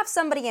 When you have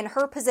somebody in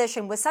her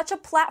position with such a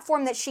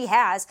platform that she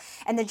has,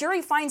 and the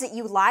jury finds that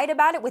you lied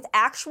about it with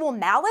actual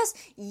malice,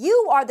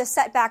 you are the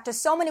setback to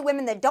so many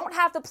women that don't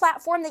have the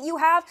platform that you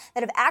have,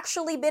 that have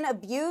actually been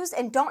abused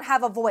and don't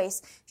have a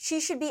voice. She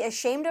should be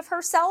ashamed of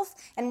herself,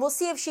 and we'll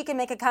see if she can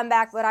make a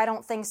comeback, but I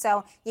don't think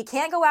so. You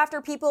can't go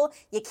after people.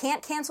 You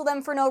can't cancel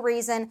them for no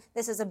reason.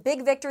 This is a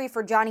big victory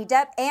for Johnny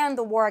Depp and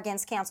the war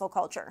against cancel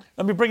culture.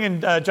 Let me bring in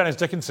Janice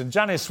Dickinson.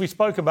 Janice, we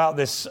spoke about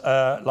this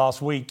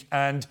last week,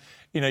 and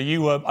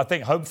you were, I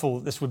think, hopeful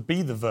that this would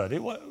be the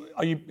verdict. What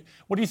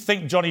do you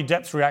think Johnny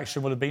Depp's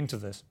reaction would have been to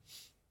this?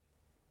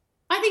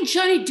 I think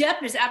Johnny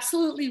Depp is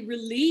absolutely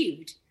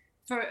relieved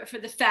for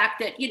the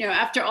fact that,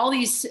 after all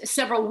these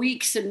several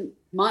weeks and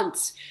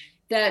months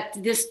that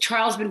this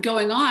trial's been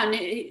going on,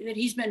 that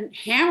he's been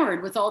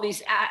hammered with all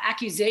these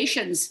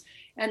accusations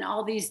and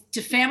all these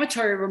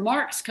defamatory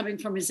remarks coming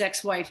from his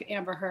ex-wife,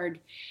 Amber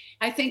Heard.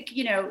 I think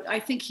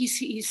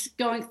he's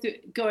going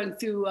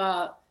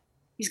through.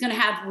 He's going to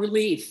have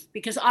relief,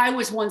 because I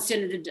was once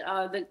in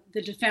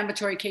the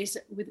defamatory case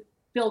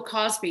Bill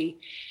Cosby.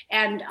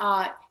 And,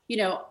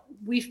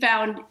 we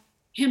found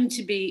him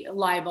to be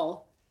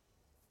liable.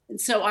 And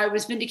so I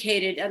was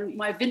vindicated, and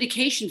my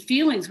vindication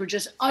feelings were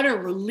just utter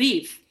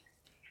relief.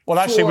 Well,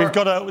 actually,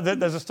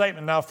 there's a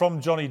statement now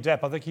from Johnny Depp.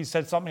 I think he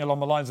said something along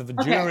the lines of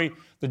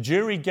the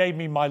jury gave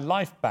me my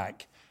life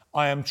back.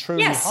 I am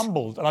truly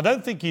humbled. And I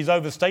don't think he's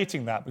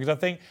overstating that, because I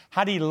think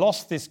had he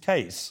lost this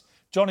case,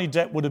 Johnny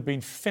Depp would have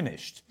been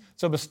finished.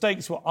 So the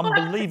stakes were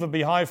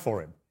unbelievably high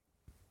for him.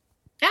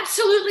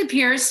 Absolutely,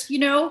 Piers.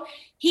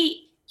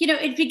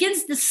 It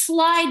begins to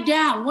slide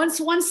down. Once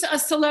a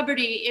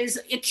celebrity is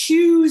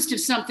accused of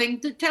something,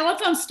 the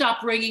telephone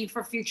stopped ringing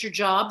for future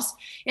jobs.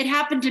 It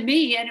happened to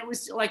me, and it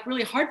was like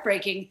really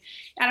heartbreaking.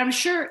 And I'm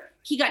sure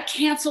he got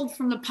canceled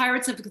from the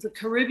Pirates of the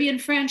Caribbean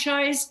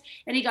franchise,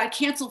 and he got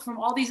canceled from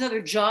all these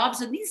other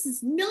jobs. And this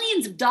is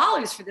millions of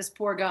dollars for this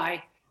poor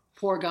guy.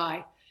 Poor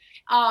guy.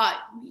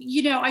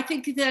 I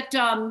think that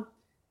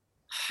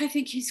I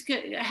think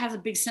has a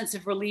big sense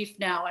of relief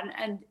now,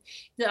 and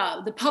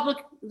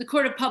the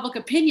court of public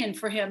opinion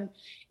for him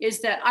is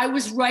that I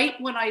was right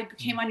when I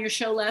came on your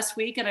show last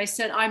week, and I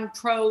said I'm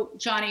pro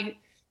Johnny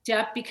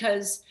Depp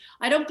because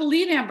I don't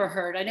believe Amber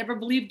Heard. I never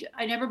believed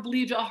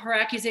all her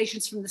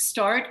accusations from the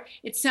start.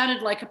 It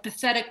sounded like a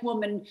pathetic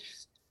woman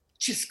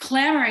just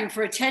clamoring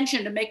for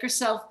attention to make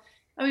herself.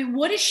 I mean,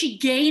 what does she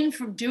gain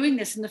from doing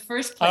this in the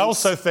first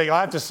place?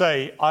 I have to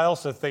say,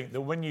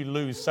 that when you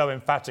lose so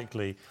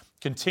emphatically,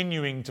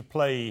 continuing to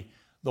play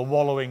the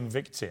wallowing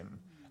victim,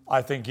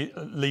 I think it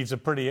leaves a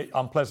pretty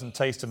unpleasant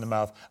taste in the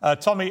mouth.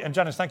 Tommy and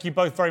Janice, thank you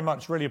both very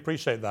much. Really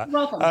appreciate that.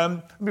 Welcome.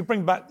 Let me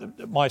bring back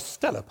my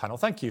stellar panel.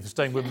 Thank you for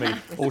staying with me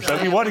all show.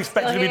 We weren't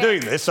expecting to be doing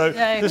this, so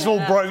this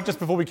all broke just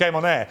before we came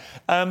on air.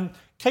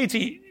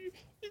 Katie,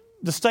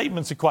 the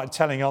statements are quite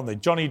telling, aren't they?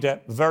 Johnny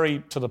Depp,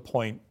 very to the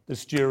point.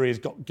 This jury has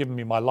given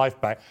me my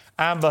life back.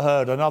 Amber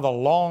Heard, another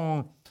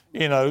long,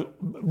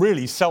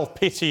 really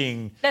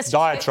self-pitying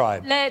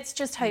diatribe. Let's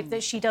just hope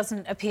that she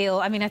doesn't appeal.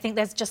 I mean, I think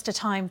there's just a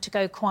time to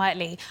go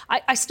quietly.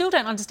 I still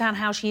don't understand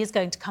how she is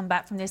going to come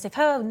back from this. If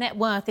her net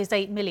worth is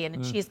 $8 million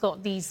and she's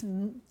got these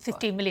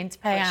 $15 million to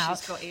pay out.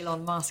 She's got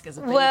Elon Musk as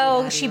a baby.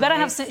 Well, she better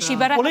have some.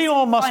 Well,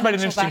 Elon Musk made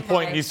an interesting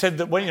point. He said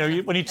that when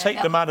you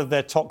take them out of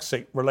their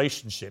toxic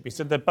relationship, he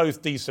said they're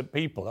both decent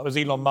people. That was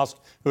Elon Musk,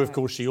 who of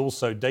course she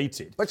also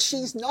dated. But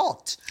she's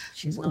not.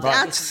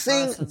 That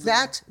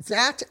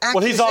accusation.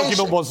 Well, his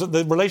argument was that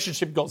the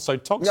relationship got so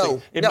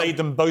toxic, it made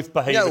them both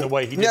behave in a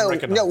way he didn't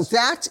recognise. No,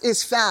 that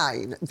is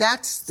fine.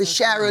 That's the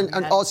Sharon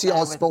and Ozzy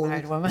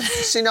Osbourne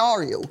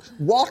scenario.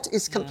 What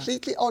is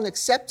completely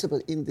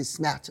unacceptable in this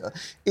matter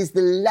is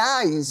the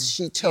lies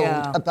she told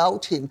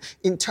about him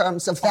in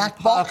terms of that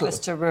bottle.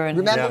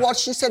 Remember what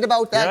she said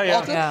about that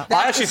bottle? Yeah.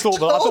 I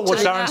thought what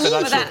Sharon said,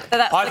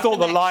 I thought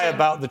the lie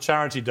about the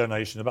charity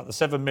donation, about the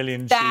 $7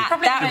 million she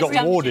got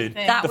awarded,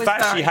 the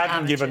fact she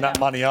hadn't given that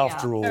money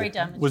after all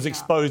was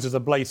exposed as a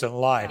blatant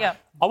lie. Yeah.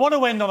 I want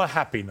to end on a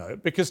happy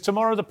note, because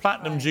tomorrow the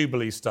Platinum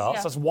Jubilee starts.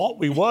 Yeah. That's what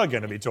we were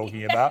going to be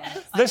talking about.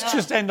 Let's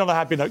just end on a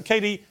happy note.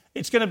 Katie,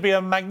 it's going to be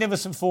a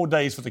magnificent 4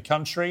 days for the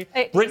country.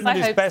 Britain at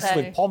its best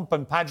with pomp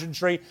and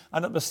pageantry,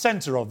 and at the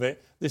centre of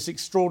it, this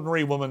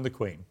extraordinary woman, the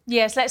Queen.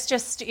 Yes, let's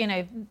just,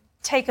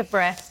 take a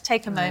breath,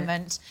 take a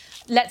moment.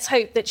 Let's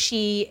hope that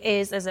she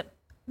is as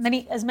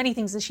many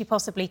things as she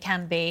possibly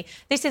can be.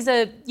 This is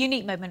a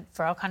unique moment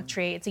for our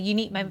country. It's a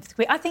unique moment for the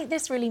Queen. I think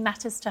this really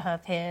matters to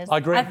her, Piers. I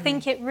agree. I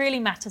think it really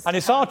matters to her. And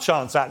it's our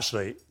chance,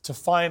 actually, to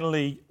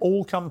finally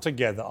all come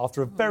together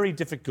after a very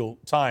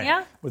difficult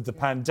time with the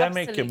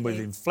pandemic and with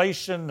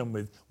inflation and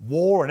with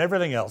war and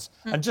everything else,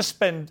 and just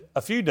spend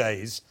a few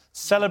days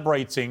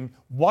celebrating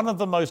one of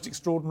the most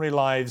extraordinary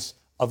lives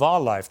of our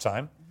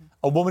lifetime,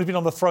 a woman who's been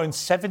on the throne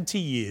 70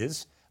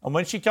 years, and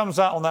when she comes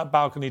out on that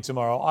balcony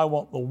tomorrow, I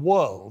want the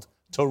world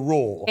to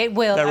roar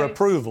their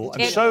approval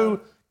and show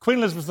Queen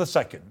Elizabeth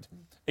II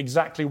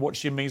exactly what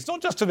she means,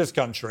 not just to this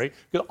country,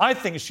 because I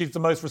think she's the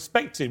most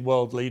respected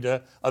world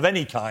leader of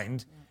any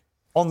kind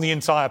on the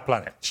entire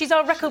planet. She's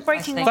our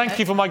record-breaking... Thank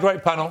you for my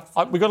great panel.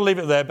 We've got to leave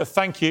it there, but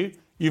thank you.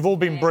 You've all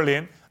been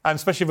brilliant, and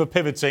especially for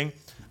pivoting.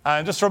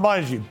 And just to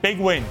remind you, big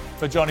win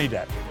for Johnny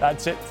Depp.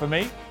 That's it for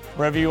me.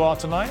 Wherever you are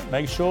tonight,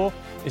 make sure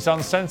it's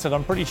uncensored.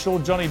 I'm pretty sure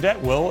Johnny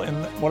Depp will in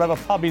whatever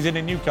pub he's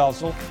in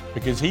Newcastle,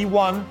 because he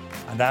won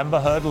and Amber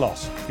Heard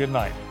lost. Good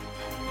night.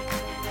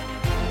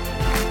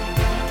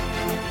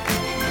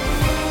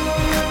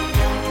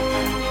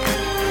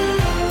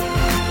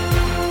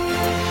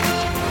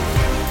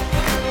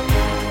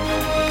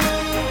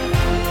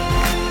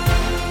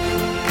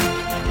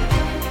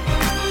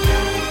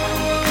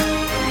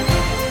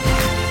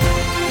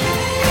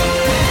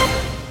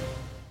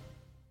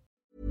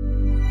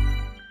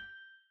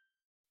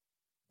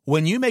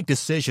 When you make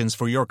decisions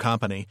for your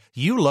company,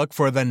 you look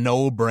for the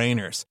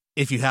no-brainers.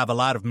 If you have a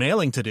lot of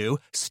mailing to do,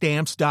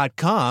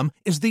 Stamps.com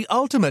is the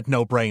ultimate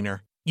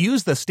no-brainer.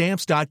 Use the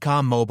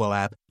Stamps.com mobile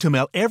app to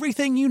mail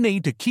everything you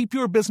need to keep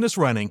your business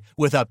running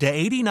with up to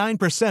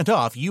 89%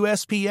 off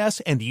USPS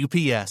and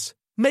UPS.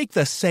 Make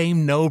the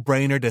same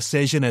no-brainer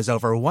decision as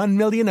over 1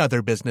 million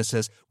other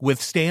businesses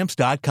with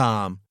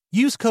Stamps.com.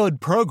 Use code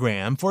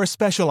PROGRAM for a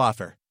special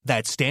offer.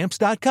 That's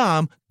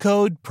Stamps.com,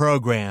 code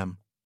PROGRAM.